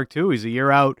question mark too. He's a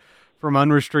year out from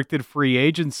unrestricted free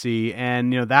agency,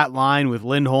 and that line with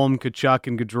Lindholm, Tkachuk,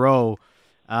 and Gaudreau,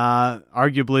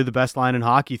 arguably the best line in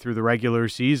hockey through the regular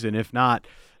season, if not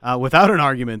without an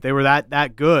argument. They were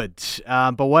that good.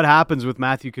 But what happens with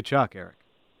Matthew Tkachuk, Eric?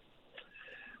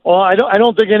 Well, I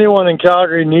don't think anyone in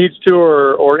Calgary needs to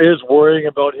or is worrying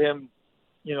about him,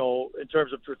 in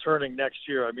terms of returning next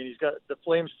year. I mean, he's got the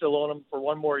Flames still own him for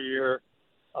one more year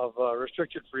of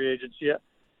restricted free agency.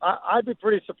 I'd be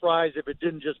pretty surprised if it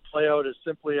didn't just play out as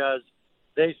simply as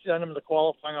they send him the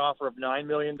qualifying offer of $9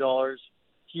 million.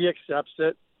 He accepts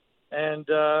it, and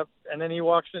then he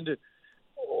walks into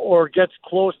or gets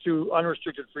close to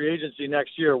unrestricted free agency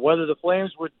next year. Whether the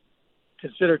Flames would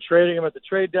consider trading him at the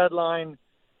trade deadline,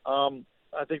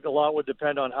 I think a lot would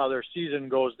depend on how their season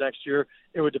goes next year.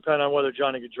 It would depend on whether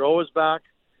Johnny Gaudreau is back.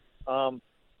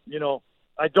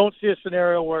 I don't see a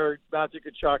scenario where Matthew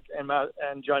Tkachuk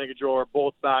and Johnny Gaudreau are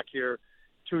both back here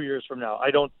 2 years from now.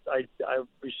 I'd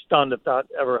be stunned if that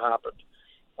ever happened.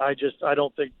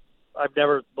 I've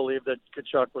never believed that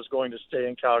Tkachuk was going to stay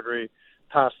in Calgary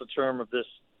past the term of this,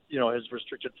 his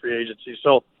restricted free agency.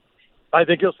 So I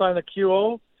think he'll sign the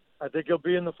QO. I think he'll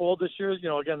be in the fold this year.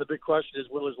 Again, the big question is,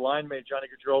 will his line mate, Johnny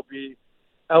Gaudreau, be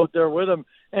out there with him?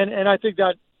 And I think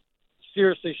that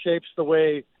seriously shapes the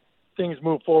way things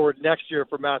move forward next year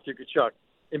for Matthew Tkachuk.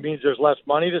 It means there's less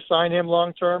money to sign him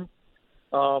long term,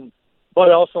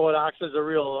 but also it acts as a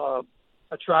real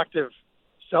attractive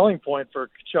selling point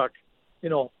for Tkachuk.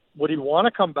 Would he want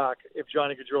to come back if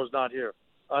Johnny Gaudreau's not here?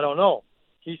 I don't know.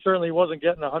 He certainly wasn't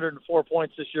getting 104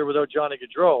 points this year without Johnny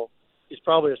Gaudreau. He's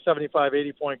probably a 75,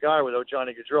 80-point guy without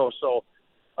Johnny Gaudreau. So,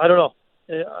 I don't know.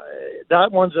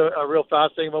 That one's a real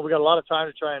fascinating one. We got a lot of time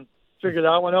to try and figure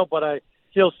that one out, but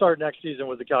he'll start next season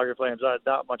with the Calgary Flames.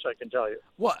 That much I can tell you.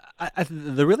 Well,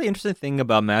 the really interesting thing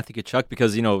about Matthew Tkachuk,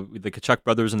 because, the Tkachuk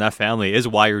brothers and that family is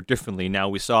wired differently. Now,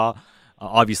 we saw,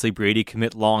 obviously, Brady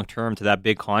commit long-term to that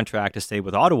big contract to stay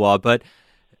with Ottawa, but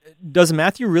does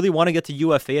Matthew really want to get to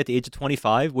UFA at the age of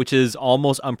 25, which is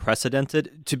almost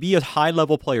unprecedented? To be a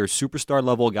high-level player,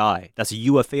 superstar-level guy, that's a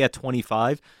UFA at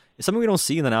 25, is something we don't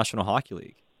see in the National Hockey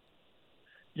League.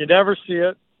 You never see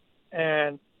it,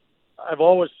 and I've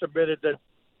always submitted that,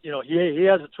 he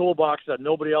has a toolbox that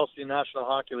nobody else in the National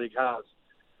Hockey League has.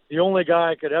 The only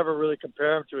guy I could ever really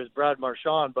compare him to is Brad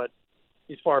Marchand, but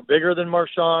he's far bigger than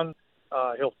Marchand.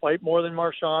 He'll fight more than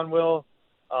Marchand will.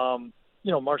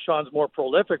 Marchand's more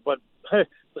prolific, but hey,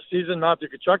 the season Matthew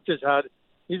Tkachuk just had,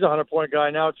 he's a 100-point guy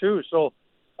now too. So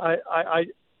I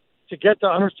to get to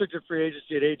unrestricted free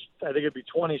agency at age, I think it'd be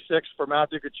 26 for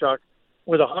Matthew Tkachuk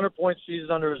with a 100-point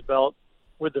season under his belt,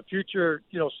 with the future,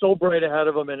 so bright ahead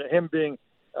of him, and him being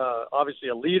obviously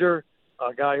a leader,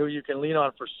 a guy who you can lean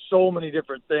on for so many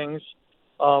different things.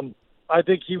 I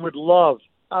think he would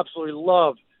absolutely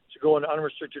love to go into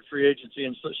unrestricted free agency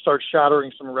and start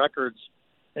shattering some records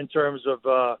in terms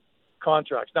of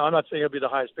contracts. Now, I'm not saying he'll be the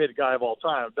highest paid guy of all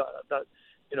time.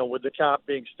 with the cap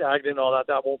being stagnant and all that,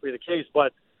 that won't be the case.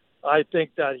 But I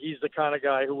think that he's the kind of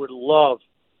guy who would love,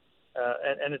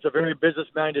 and it's a very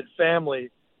business-minded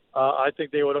family. I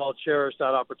think they would all cherish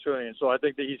that opportunity. And so I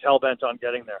think that he's hell-bent on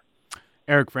getting there.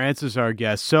 Eric Francis, our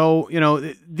guest. So,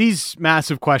 these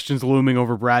massive questions looming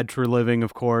over Brad Treliving,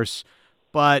 of course.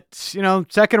 But,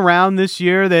 second round this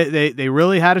year, they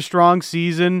really had a strong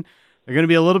season. They're going to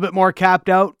be a little bit more capped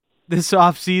out this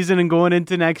offseason and going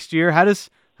into next year. How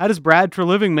does Brad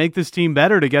Treliving make this team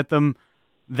better to get them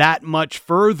that much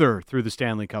further through the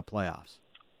Stanley Cup playoffs?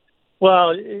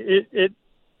 Well,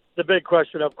 the big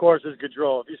question, of course, is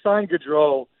Gaudreau. If you sign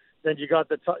Gaudreau, then you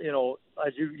got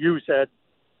as you said,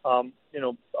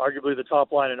 arguably the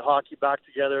top line in hockey back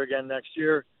together again next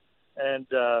year, and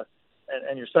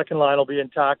your second line will be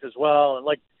intact as well.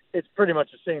 And it's pretty much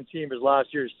the same team as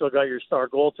last year. You still got your star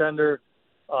goaltender,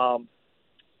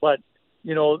 but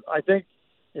I think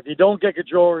if you don't get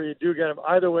Gaudreau or you do get him,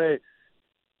 either way,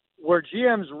 where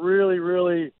GMs really,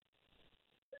 really,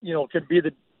 can be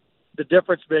the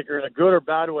difference maker in a good or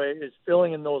bad way is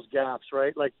filling in those gaps,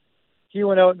 right? Like he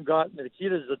went out and got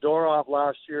Nikita Zadorov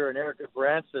last year and Eric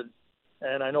Branson,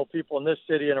 and I know people in this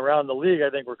city and around the league, I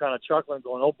think, were kind of chuckling,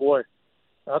 going, "Oh boy,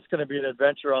 that's going to be an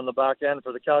adventure on the back end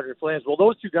for the Calgary Flames." Well,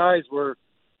 those two guys were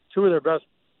two of their best.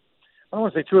 I don't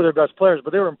want to say two of their best players,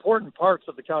 but they were important parts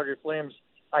of the Calgary Flames'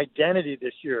 identity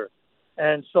this year,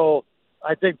 and so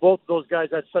I think both of those guys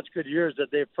had such good years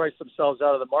that they've priced themselves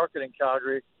out of the market in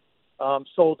Calgary.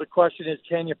 So the question is,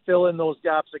 can you fill in those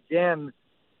gaps again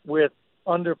with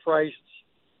underpriced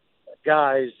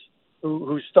guys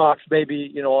whose stocks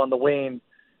maybe, on the wane?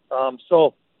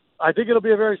 So I think it'll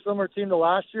be a very similar team to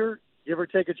last year, give or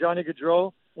take a Johnny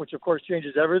Gaudreau, which of course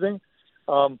changes everything.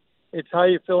 It's how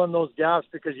you fill in those gaps,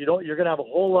 because you're going to have a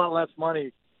whole lot less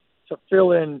money to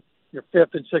fill in your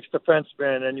fifth and sixth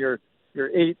defensemen and your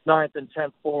eighth, ninth, and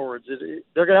 10th forwards.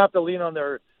 They're going to have to lean on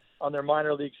their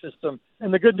minor league system.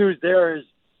 And the good news there is,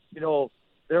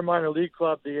 their minor league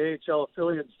club, the AHL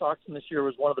affiliate in Stockton this year,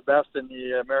 was one of the best in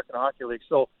the American Hockey League.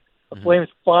 So the Flames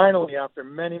finally, after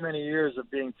many, many years of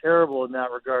being terrible in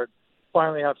that regard,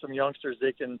 finally have some youngsters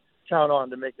they can count on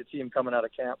to make the team coming out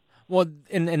of camp. Well,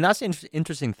 and that's an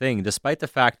interesting thing. Despite the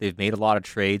fact they've made a lot of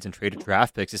trades and traded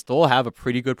draft picks, they still have a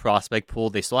pretty good prospect pool.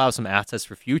 They still have some assets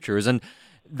for futures. And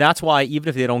that's why even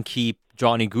if they don't keep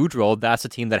Johnny Gaudreau, that's a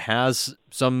team that has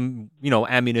some,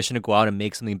 ammunition to go out and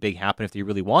make something big happen if they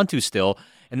really want to still.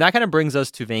 And that kind of brings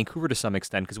us to Vancouver to some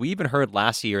extent, because we even heard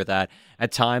last year that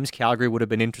at times Calgary would have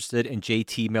been interested in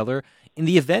JT Miller. In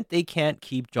the event they can't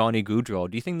keep Johnny Gaudreau,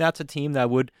 do you think that's a team that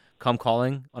would come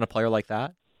calling on a player like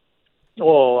that?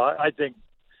 Oh, I think,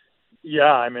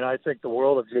 yeah. I think the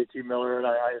world of JT Miller, and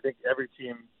I think every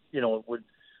team,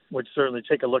 would certainly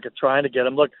take a look at trying to get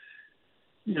him. Look,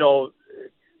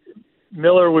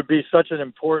 Miller would be such an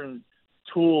important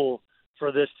tool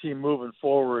for this team moving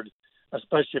forward,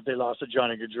 especially if they lost to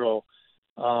Johnny Gaudreau.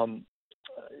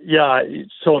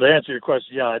 So to answer your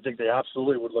question, I think they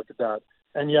absolutely would look at that.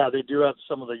 And they do have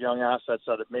some of the young assets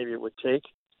that maybe it would take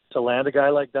to land a guy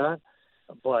like that.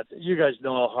 But you guys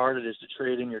know how hard it is to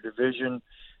trade in your division.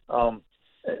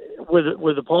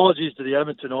 With apologies to the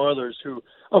Edmonton Oilers, who,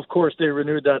 of course, they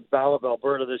renewed that Battle of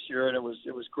Alberta this year, and it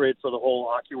was great for the whole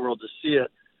hockey world to see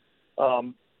it.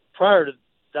 Prior to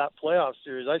that playoff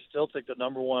series, I still think the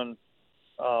number one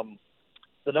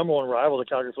rival of the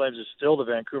Calgary Flames is still the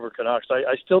Vancouver Canucks.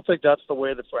 I still think that's the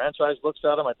way the franchise looks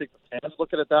at them. I think the fans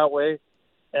look at it that way.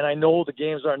 And I know the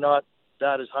games are not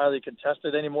that as highly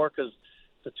contested anymore because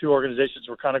the two organizations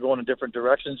were kind of going in different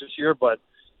directions this year. But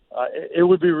it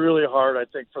would be really hard, I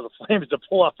think, for the Flames to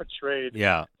pull off a trade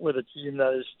with a team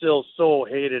that is still so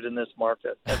hated in this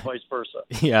market, and vice versa.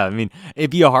 Yeah,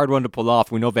 it'd be a hard one to pull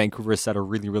off. We know Vancouver has set a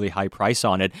really, really high price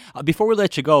on it. Before we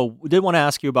let you go, we did want to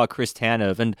ask you about Chris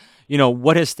Tanev and,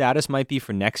 what his status might be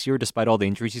for next year, despite all the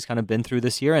injuries he's kind of been through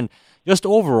this year. And just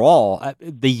overall,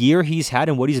 the year he's had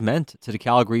and what he's meant to the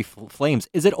Calgary Flames.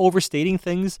 Is it overstating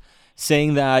things,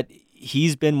 saying that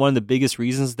he's been one of the biggest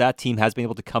reasons that team has been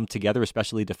able to come together,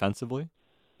 especially defensively?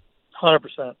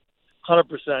 100%. 100%.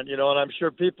 And I'm sure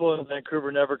people in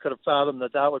Vancouver never could have fathomed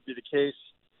that would be the case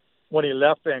when he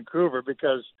left Vancouver,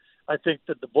 because I think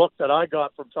that the book that I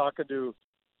got from talking to,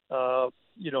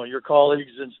 your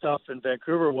colleagues and stuff in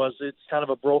Vancouver was it's kind of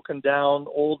a broken down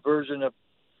old version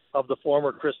of the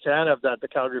former Chris Tanev that the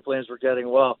Calgary Flames were getting.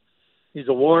 Well, he's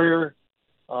a warrior.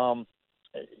 You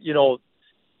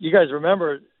guys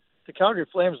remember the Calgary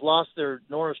Flames lost their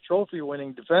Norris Trophy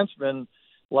winning defenseman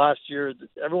last year.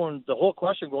 The whole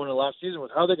question going into last season was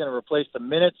how they're going to replace the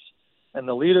minutes and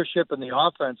the leadership and the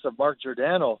offense of Mark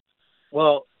Giordano.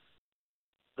 Well,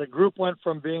 the group went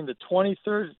from being the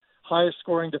 23rd highest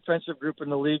scoring defensive group in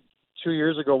the league 2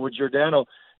 years ago with Giordano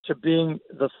to being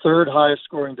the third highest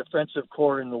scoring defensive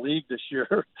core in the league this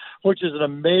year, which is an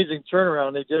amazing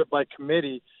turnaround. They did it by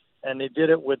committee, and they did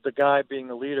it with the guy being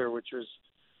the leader, which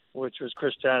was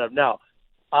Chris Tanev. Now,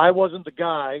 I wasn't the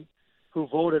guy who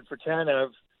voted for Tanev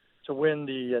to win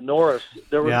the Norris.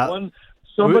 There was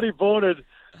somebody voted.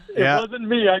 It wasn't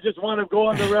me. I just want to go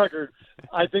on the record.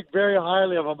 I think very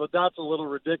highly of him, but that's a little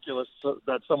ridiculous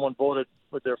that someone voted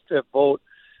with their fifth vote.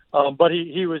 But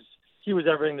he was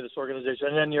everything to this organization.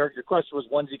 And then your question was,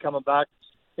 when's he coming back?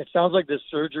 It sounds like this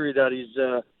surgery that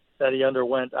he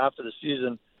underwent after the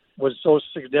season was so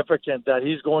significant that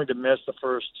he's going to miss the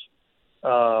first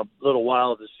little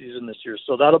while of the season this year.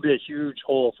 So that'll be a huge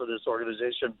hole for this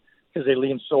organization because they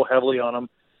lean so heavily on him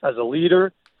as a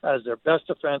leader, as their best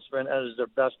defenseman, as their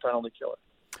best penalty killer.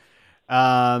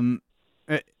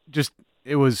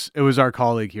 It was our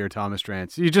colleague here, Thomas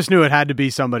Drance. You just knew it had to be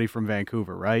somebody from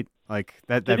Vancouver, right? Like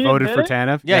that voted for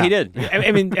Tanev? Yeah, he did.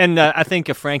 I mean, and I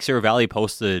think Frank Saravalli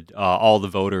posted all the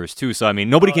voters too. So I mean,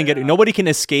 nobody can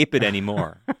escape it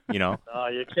anymore. You know?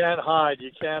 You can't hide.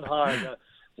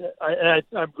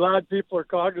 I'm glad people are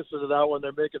cognizant of that when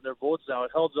they're making their votes now.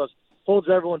 It holds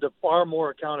everyone to far more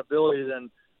accountability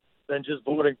than just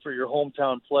voting for your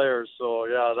hometown players. So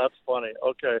yeah, that's funny.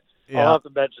 Okay. Yeah. I'll have to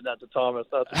mention that to Thomas.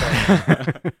 That's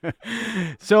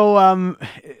funny. So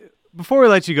before we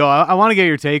let you go, I want to get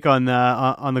your take on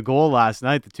the goal last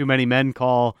night, the too many men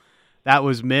call that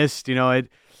was missed. You know,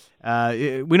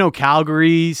 we know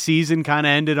Calgary season kind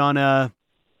of ended on a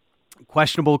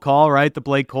questionable call, right? The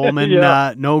Blake Coleman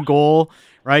no goal,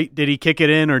 right? Did he kick it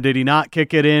in or did he not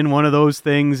kick it in? One of those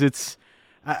things.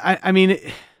 I mean,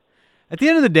 at the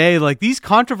end of the day, like these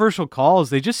controversial calls,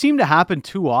 they just seem to happen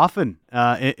too often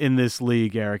in this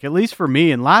league, Eric, at least for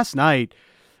me. And last night,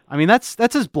 I mean, that's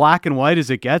as black and white as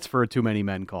it gets for a too many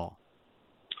men call.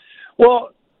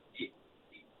 Well,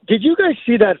 did you guys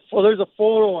see that? Well, there's a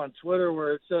photo on Twitter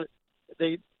where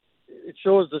it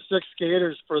shows the 6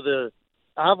 skaters for the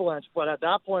Avalanche, but at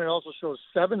that point it also shows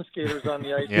 7 skaters on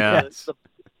the ice. Yes. The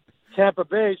Tampa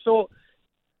Bay. So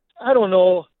I don't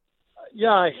know.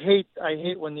 Yeah, I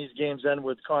hate when these games end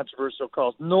with controversial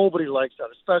calls. Nobody likes that,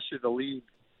 especially the league.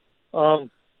 I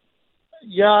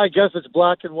guess it's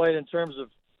black and white in terms of,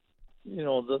 you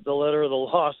know, the letter of the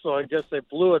law, so I guess they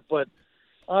blew it. But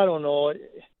I don't know.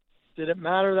 Did it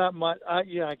matter that much? I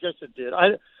guess it did.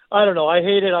 I don't know. I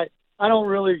hate it. I don't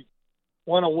really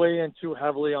want to weigh in too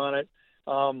heavily on it.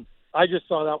 I just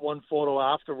saw that one photo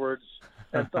afterwards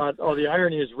and thought, the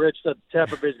irony is rich that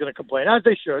Tampa Bay is going to complain, as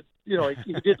they should. You know,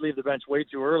 he did leave the bench way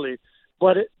too early,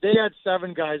 but they had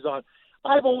 7 guys on.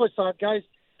 I've always thought, guys,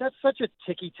 that's such a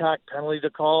ticky-tack penalty to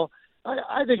call.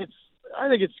 I think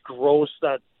it's gross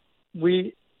that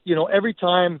we, you know, every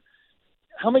time.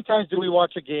 How many times do we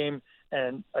watch a game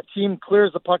and a team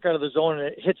clears the puck out of the zone and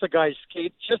it hits a guy's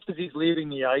skate just as he's leaving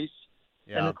the ice,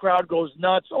 and the crowd goes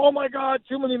nuts? Oh my God,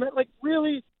 too many men! Like,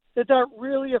 really? Did that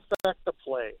really affect the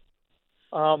play?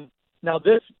 Now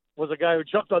this was a guy who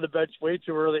jumped on the bench way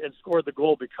too early and scored the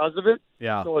goal because of it.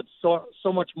 Yeah. So it's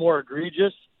so much more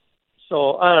egregious.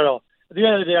 So I don't know. At the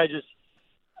end of the day,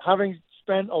 having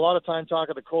spent a lot of time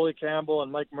talking to Coley Campbell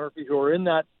and Mike Murphy, who were in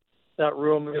that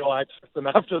room, you know, I took them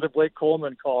after the Blake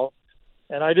Coleman call,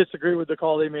 and I disagree with the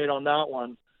call they made on that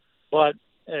one. But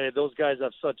hey, those guys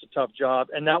have such a tough job,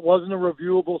 and that wasn't a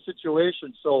reviewable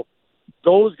situation. So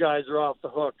those guys are off the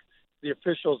hook. The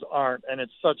officials aren't, and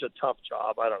it's such a tough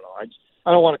job. I don't know.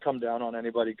 I don't want to come down on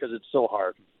anybody because it's so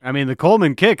hard. I mean, the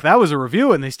Coleman kick, that was a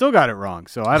review, and they still got it wrong.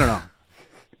 So I don't know.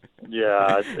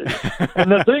 Yeah.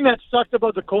 And the thing that sucked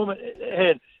about the Coleman,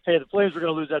 hey, the Flames were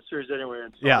going to lose that series anyway,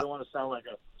 and so I don't want to sound like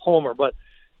a homer, but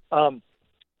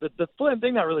the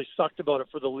thing that really sucked about it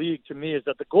for the league to me is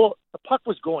that the puck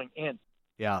was going in.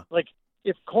 Yeah. Like,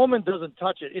 if Coleman doesn't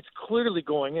touch it, it's clearly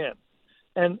going in.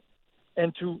 And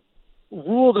to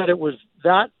rule that it was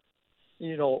that,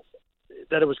 you know,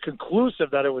 that it was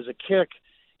conclusive, that it was a kick,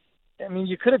 I mean,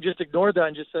 you could have just ignored that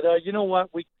and just said, you know what,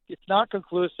 it's not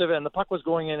conclusive, and the puck was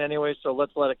going in anyway, so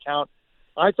let's let it count.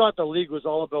 I thought the league was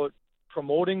all about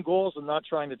promoting goals and not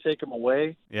trying to take them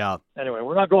away. Yeah. Anyway,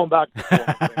 we're not going back to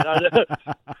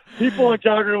that. People in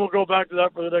Calgary will go back to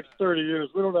that for the next 30 years.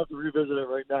 We don't have to revisit it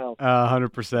right now.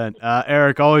 100%.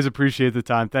 Eric, always appreciate the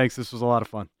time. Thanks. This was a lot of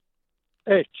fun.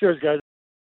 Hey, cheers, guys.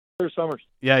 Cheers, Summers.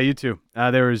 Yeah, you too.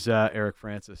 There was Eric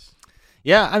Francis.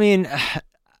 Yeah, I mean,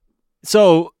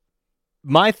 so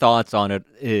my thoughts on it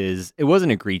is it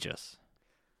wasn't egregious.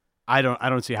 I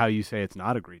don't see how you say it's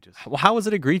not egregious. Well, how was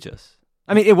it egregious?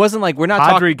 I mean, it wasn't like we're not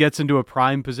talking. Kadri gets into a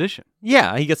prime position.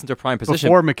 Yeah, he gets into a prime position.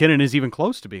 Before McKinnon is even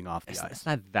close to being off the ice. It's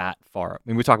not that far. I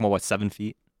mean, we're talking about, what, 7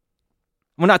 feet?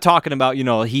 We're not talking about,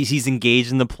 he's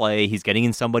engaged in the play, he's getting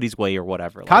in somebody's way or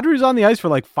whatever. Kadri's on the ice for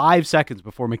like 5 seconds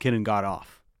before McKinnon got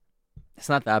off. It's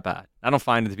not that bad. I don't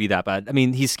find it to be that bad. I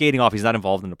mean, he's skating off. He's not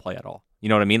involved in the play at all. You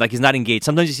know what I mean? Like, he's not engaged.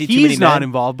 Sometimes you see too many men. He's not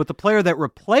involved, but the player that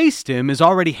replaced him is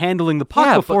already handling the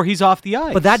puck before he's off the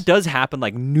ice. But that does happen,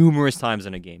 like, numerous times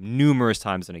in a game.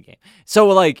 So,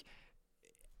 like,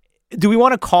 do we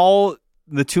want to call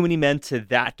the too many men to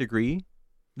that degree?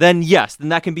 Then yes, then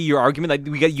that can be your argument. Like,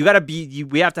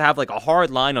 we have to have like a hard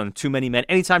line on too many men.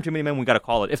 Anytime too many men, we got to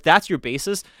call it. If that's your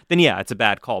basis, then yeah, it's a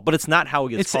bad call. But it's not how it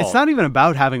gets called. It's not even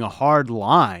about having a hard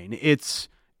line. It's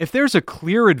if there's a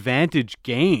clear advantage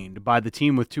gained by the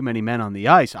team with too many men on the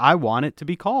ice, I want it to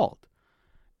be called.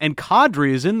 And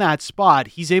Kadri is in that spot.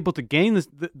 He's able to gain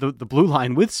the blue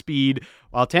line with speed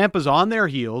while Tampa's on their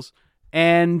heels,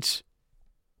 and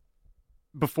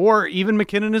before even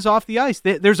McKinnon is off the ice.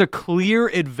 There's a clear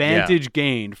advantage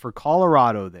gained for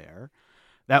Colorado there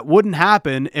that wouldn't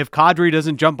happen if Kadri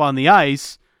doesn't jump on the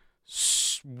ice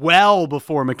well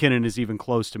before McKinnon is even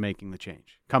close to making the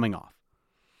change, coming off.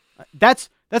 That's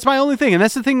my only thing. And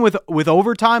that's the thing with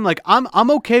overtime. Like,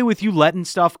 I'm okay with you letting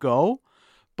stuff go,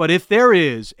 but if there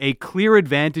is a clear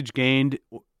advantage gained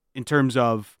in terms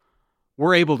of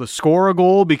we're able to score a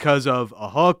goal because of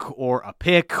a hook or a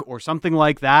pick or something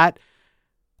like that,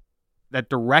 that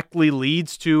directly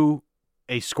leads to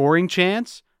a scoring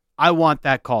chance, I want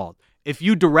that called. If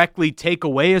you directly take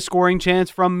away a scoring chance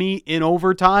from me in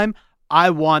overtime, I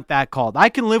want that called. I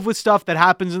can live with stuff that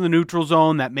happens in the neutral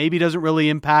zone that maybe doesn't really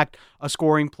impact a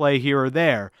scoring play here or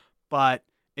there. But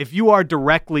if you are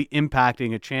directly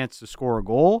impacting a chance to score a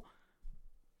goal,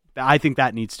 I think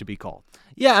that needs to be called.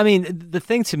 Yeah, I mean, the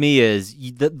thing to me is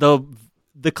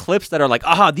the clips that are like,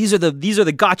 these are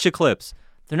the gotcha clips.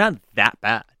 They're not that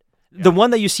bad. Yeah. The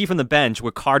one that you see from the bench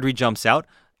where Kadri jumps out,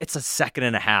 it's a second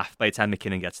and a half by the time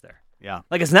McKinnon gets there. Yeah.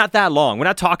 Like, it's not that long. We're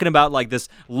not talking about like this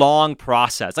long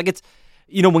process. Like, it's,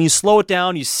 when you slow it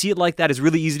down, you see it like that, it's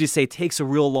really easy to say it takes a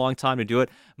real long time to do it.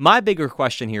 My bigger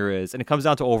question here is, and it comes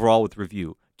down to overall with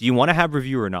review, do you want to have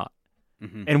review or not?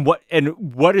 Mm-hmm.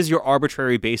 And what is your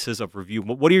arbitrary basis of review?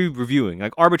 What are you reviewing?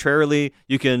 Like, arbitrarily,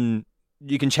 you can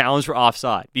challenge for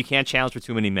offside, but you can't challenge for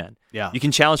too many men. Yeah. You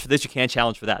can challenge for this, you can't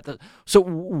challenge for that. So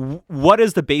what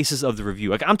is the basis of the review?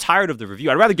 Like, I'm tired of the review.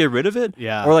 I'd rather get rid of it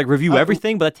or like review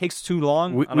everything, but that takes too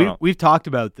long. I don't know. We've talked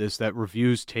about this, that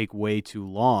reviews take way too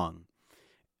long.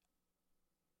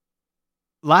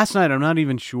 Last night, I'm not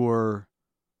even sure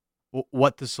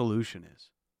what the solution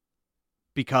is,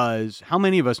 because how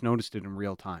many of us noticed it in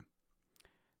real time?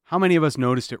 How many of us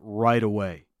noticed it right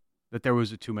away that there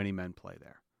was a too many men play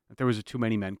there? That there was a too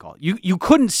many men call. You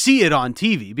couldn't see it on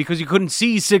TV because you couldn't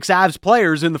see 6 Avs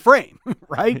players in the frame,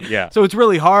 right? Yeah. So it's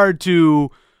really hard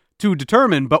to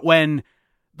determine. But when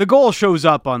the goal shows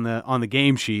up on the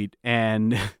game sheet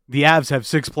and the Avs have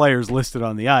 6 players listed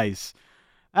on the ice,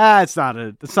 it's not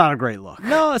a great look.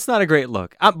 No, it's not a great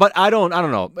look. But I don't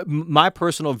know. My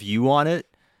personal view on it,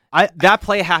 that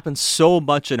play happens so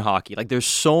much in hockey. Like, there's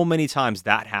so many times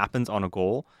that happens on a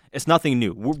goal. It's nothing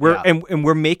new.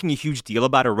 We're making a huge deal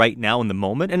about it right now in the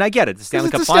moment, and I get it. The Stanley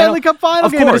Cup final. Stanley Cup final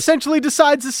of game. course. It essentially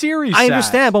decides the series. I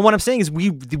understand, but what I'm saying is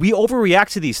we overreact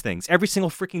to these things every single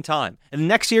freaking time. And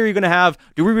next year you're going to have,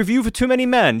 do we review for too many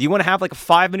men? Do you want to have like a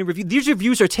 5-minute review? These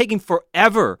reviews are taking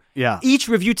forever. Yeah. Each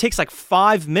review takes like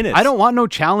 5 minutes. I don't want no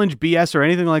challenge BS or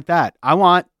anything like that. I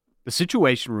want the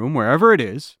situation room, wherever it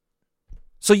is.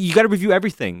 So you got to review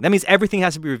everything. That means everything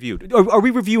has to be reviewed. Are we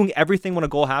reviewing everything when a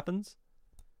goal happens?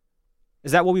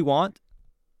 Is that what we want?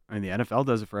 I mean, the NFL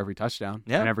does it for every touchdown.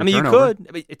 Yeah, and every you turnover. could.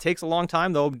 I mean, it takes a long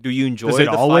time, though. Do you enjoy it? Does it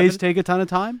always take a ton of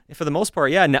time? For the most part,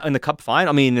 yeah. In the Cup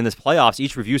final, I mean, in this playoffs,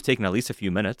 each review's taking at least a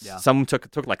few minutes. Yeah. Some took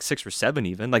like 6 or 7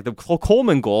 even. Like the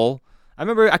Coleman goal, I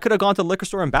remember I could have gone to the liquor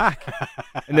store and back,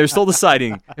 and they're still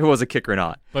deciding if it was a kick or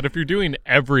not. But if you're doing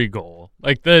every goal,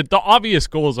 like the obvious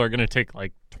goals are going to take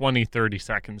like 20, 30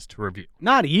 seconds to review.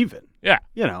 Not even. Yeah.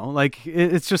 Like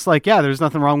it's just like, there's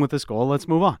nothing wrong with this goal. Let's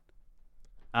move on.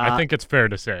 I think it's fair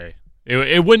to say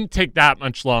it wouldn't take that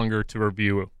much longer to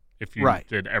review if you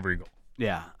did every goal.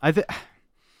 Yeah.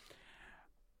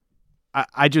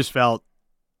 I just felt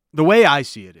the way I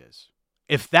see it is,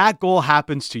 if that goal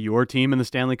happens to your team in the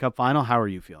Stanley Cup final, how are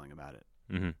you feeling about it?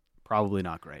 Mm-hmm. Probably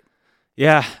not great.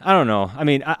 Yeah, I don't know. I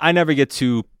mean, I never get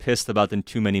too pissed about the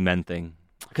too many men thing.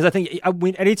 Because I think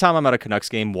anytime I'm at a Canucks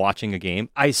game watching a game,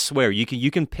 I swear you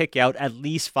can pick out at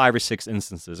least 5 or 6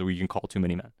 instances where you can call too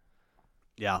many men.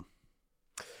 Yeah.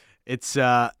 It's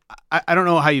I don't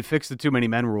know how you fix the too many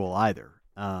men rule either.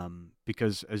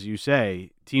 Because, as you say,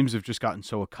 teams have just gotten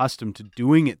so accustomed to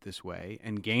doing it this way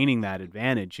and gaining that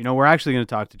advantage. You know, we're actually going to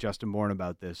talk to Justin Bourne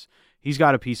about this. He's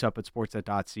got a piece up at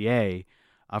sportsnet.ca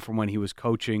from when he was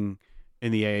coaching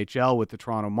in the AHL with the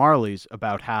Toronto Marlies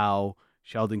about how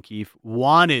Sheldon Keefe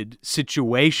wanted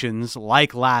situations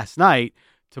like last night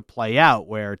to play out,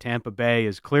 where Tampa Bay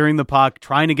is clearing the puck,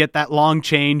 trying to get that long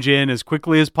change in as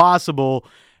quickly as possible,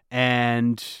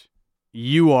 and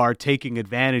you are taking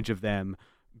advantage of them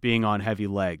being on heavy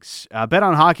legs. Bet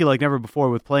on hockey like never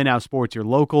before with Play Now Sports, your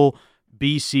local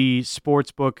BC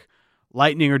sportsbook.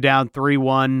 Lightning are down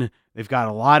 3-1. They've got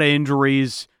a lot of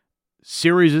injuries.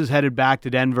 Series is headed back to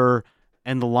Denver,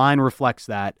 and the line reflects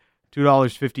that.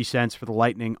 $2.50 for the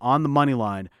Lightning on the money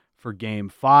line for Game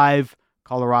 5.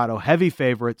 Colorado heavy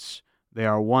favorites. They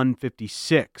are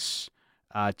 $1.56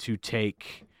 to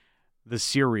take the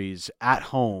series at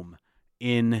home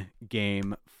in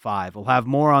Game 5. We'll have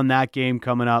more on that game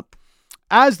coming up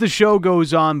as the show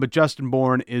goes on, but Justin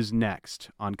Bourne is next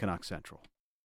on Canuck Central.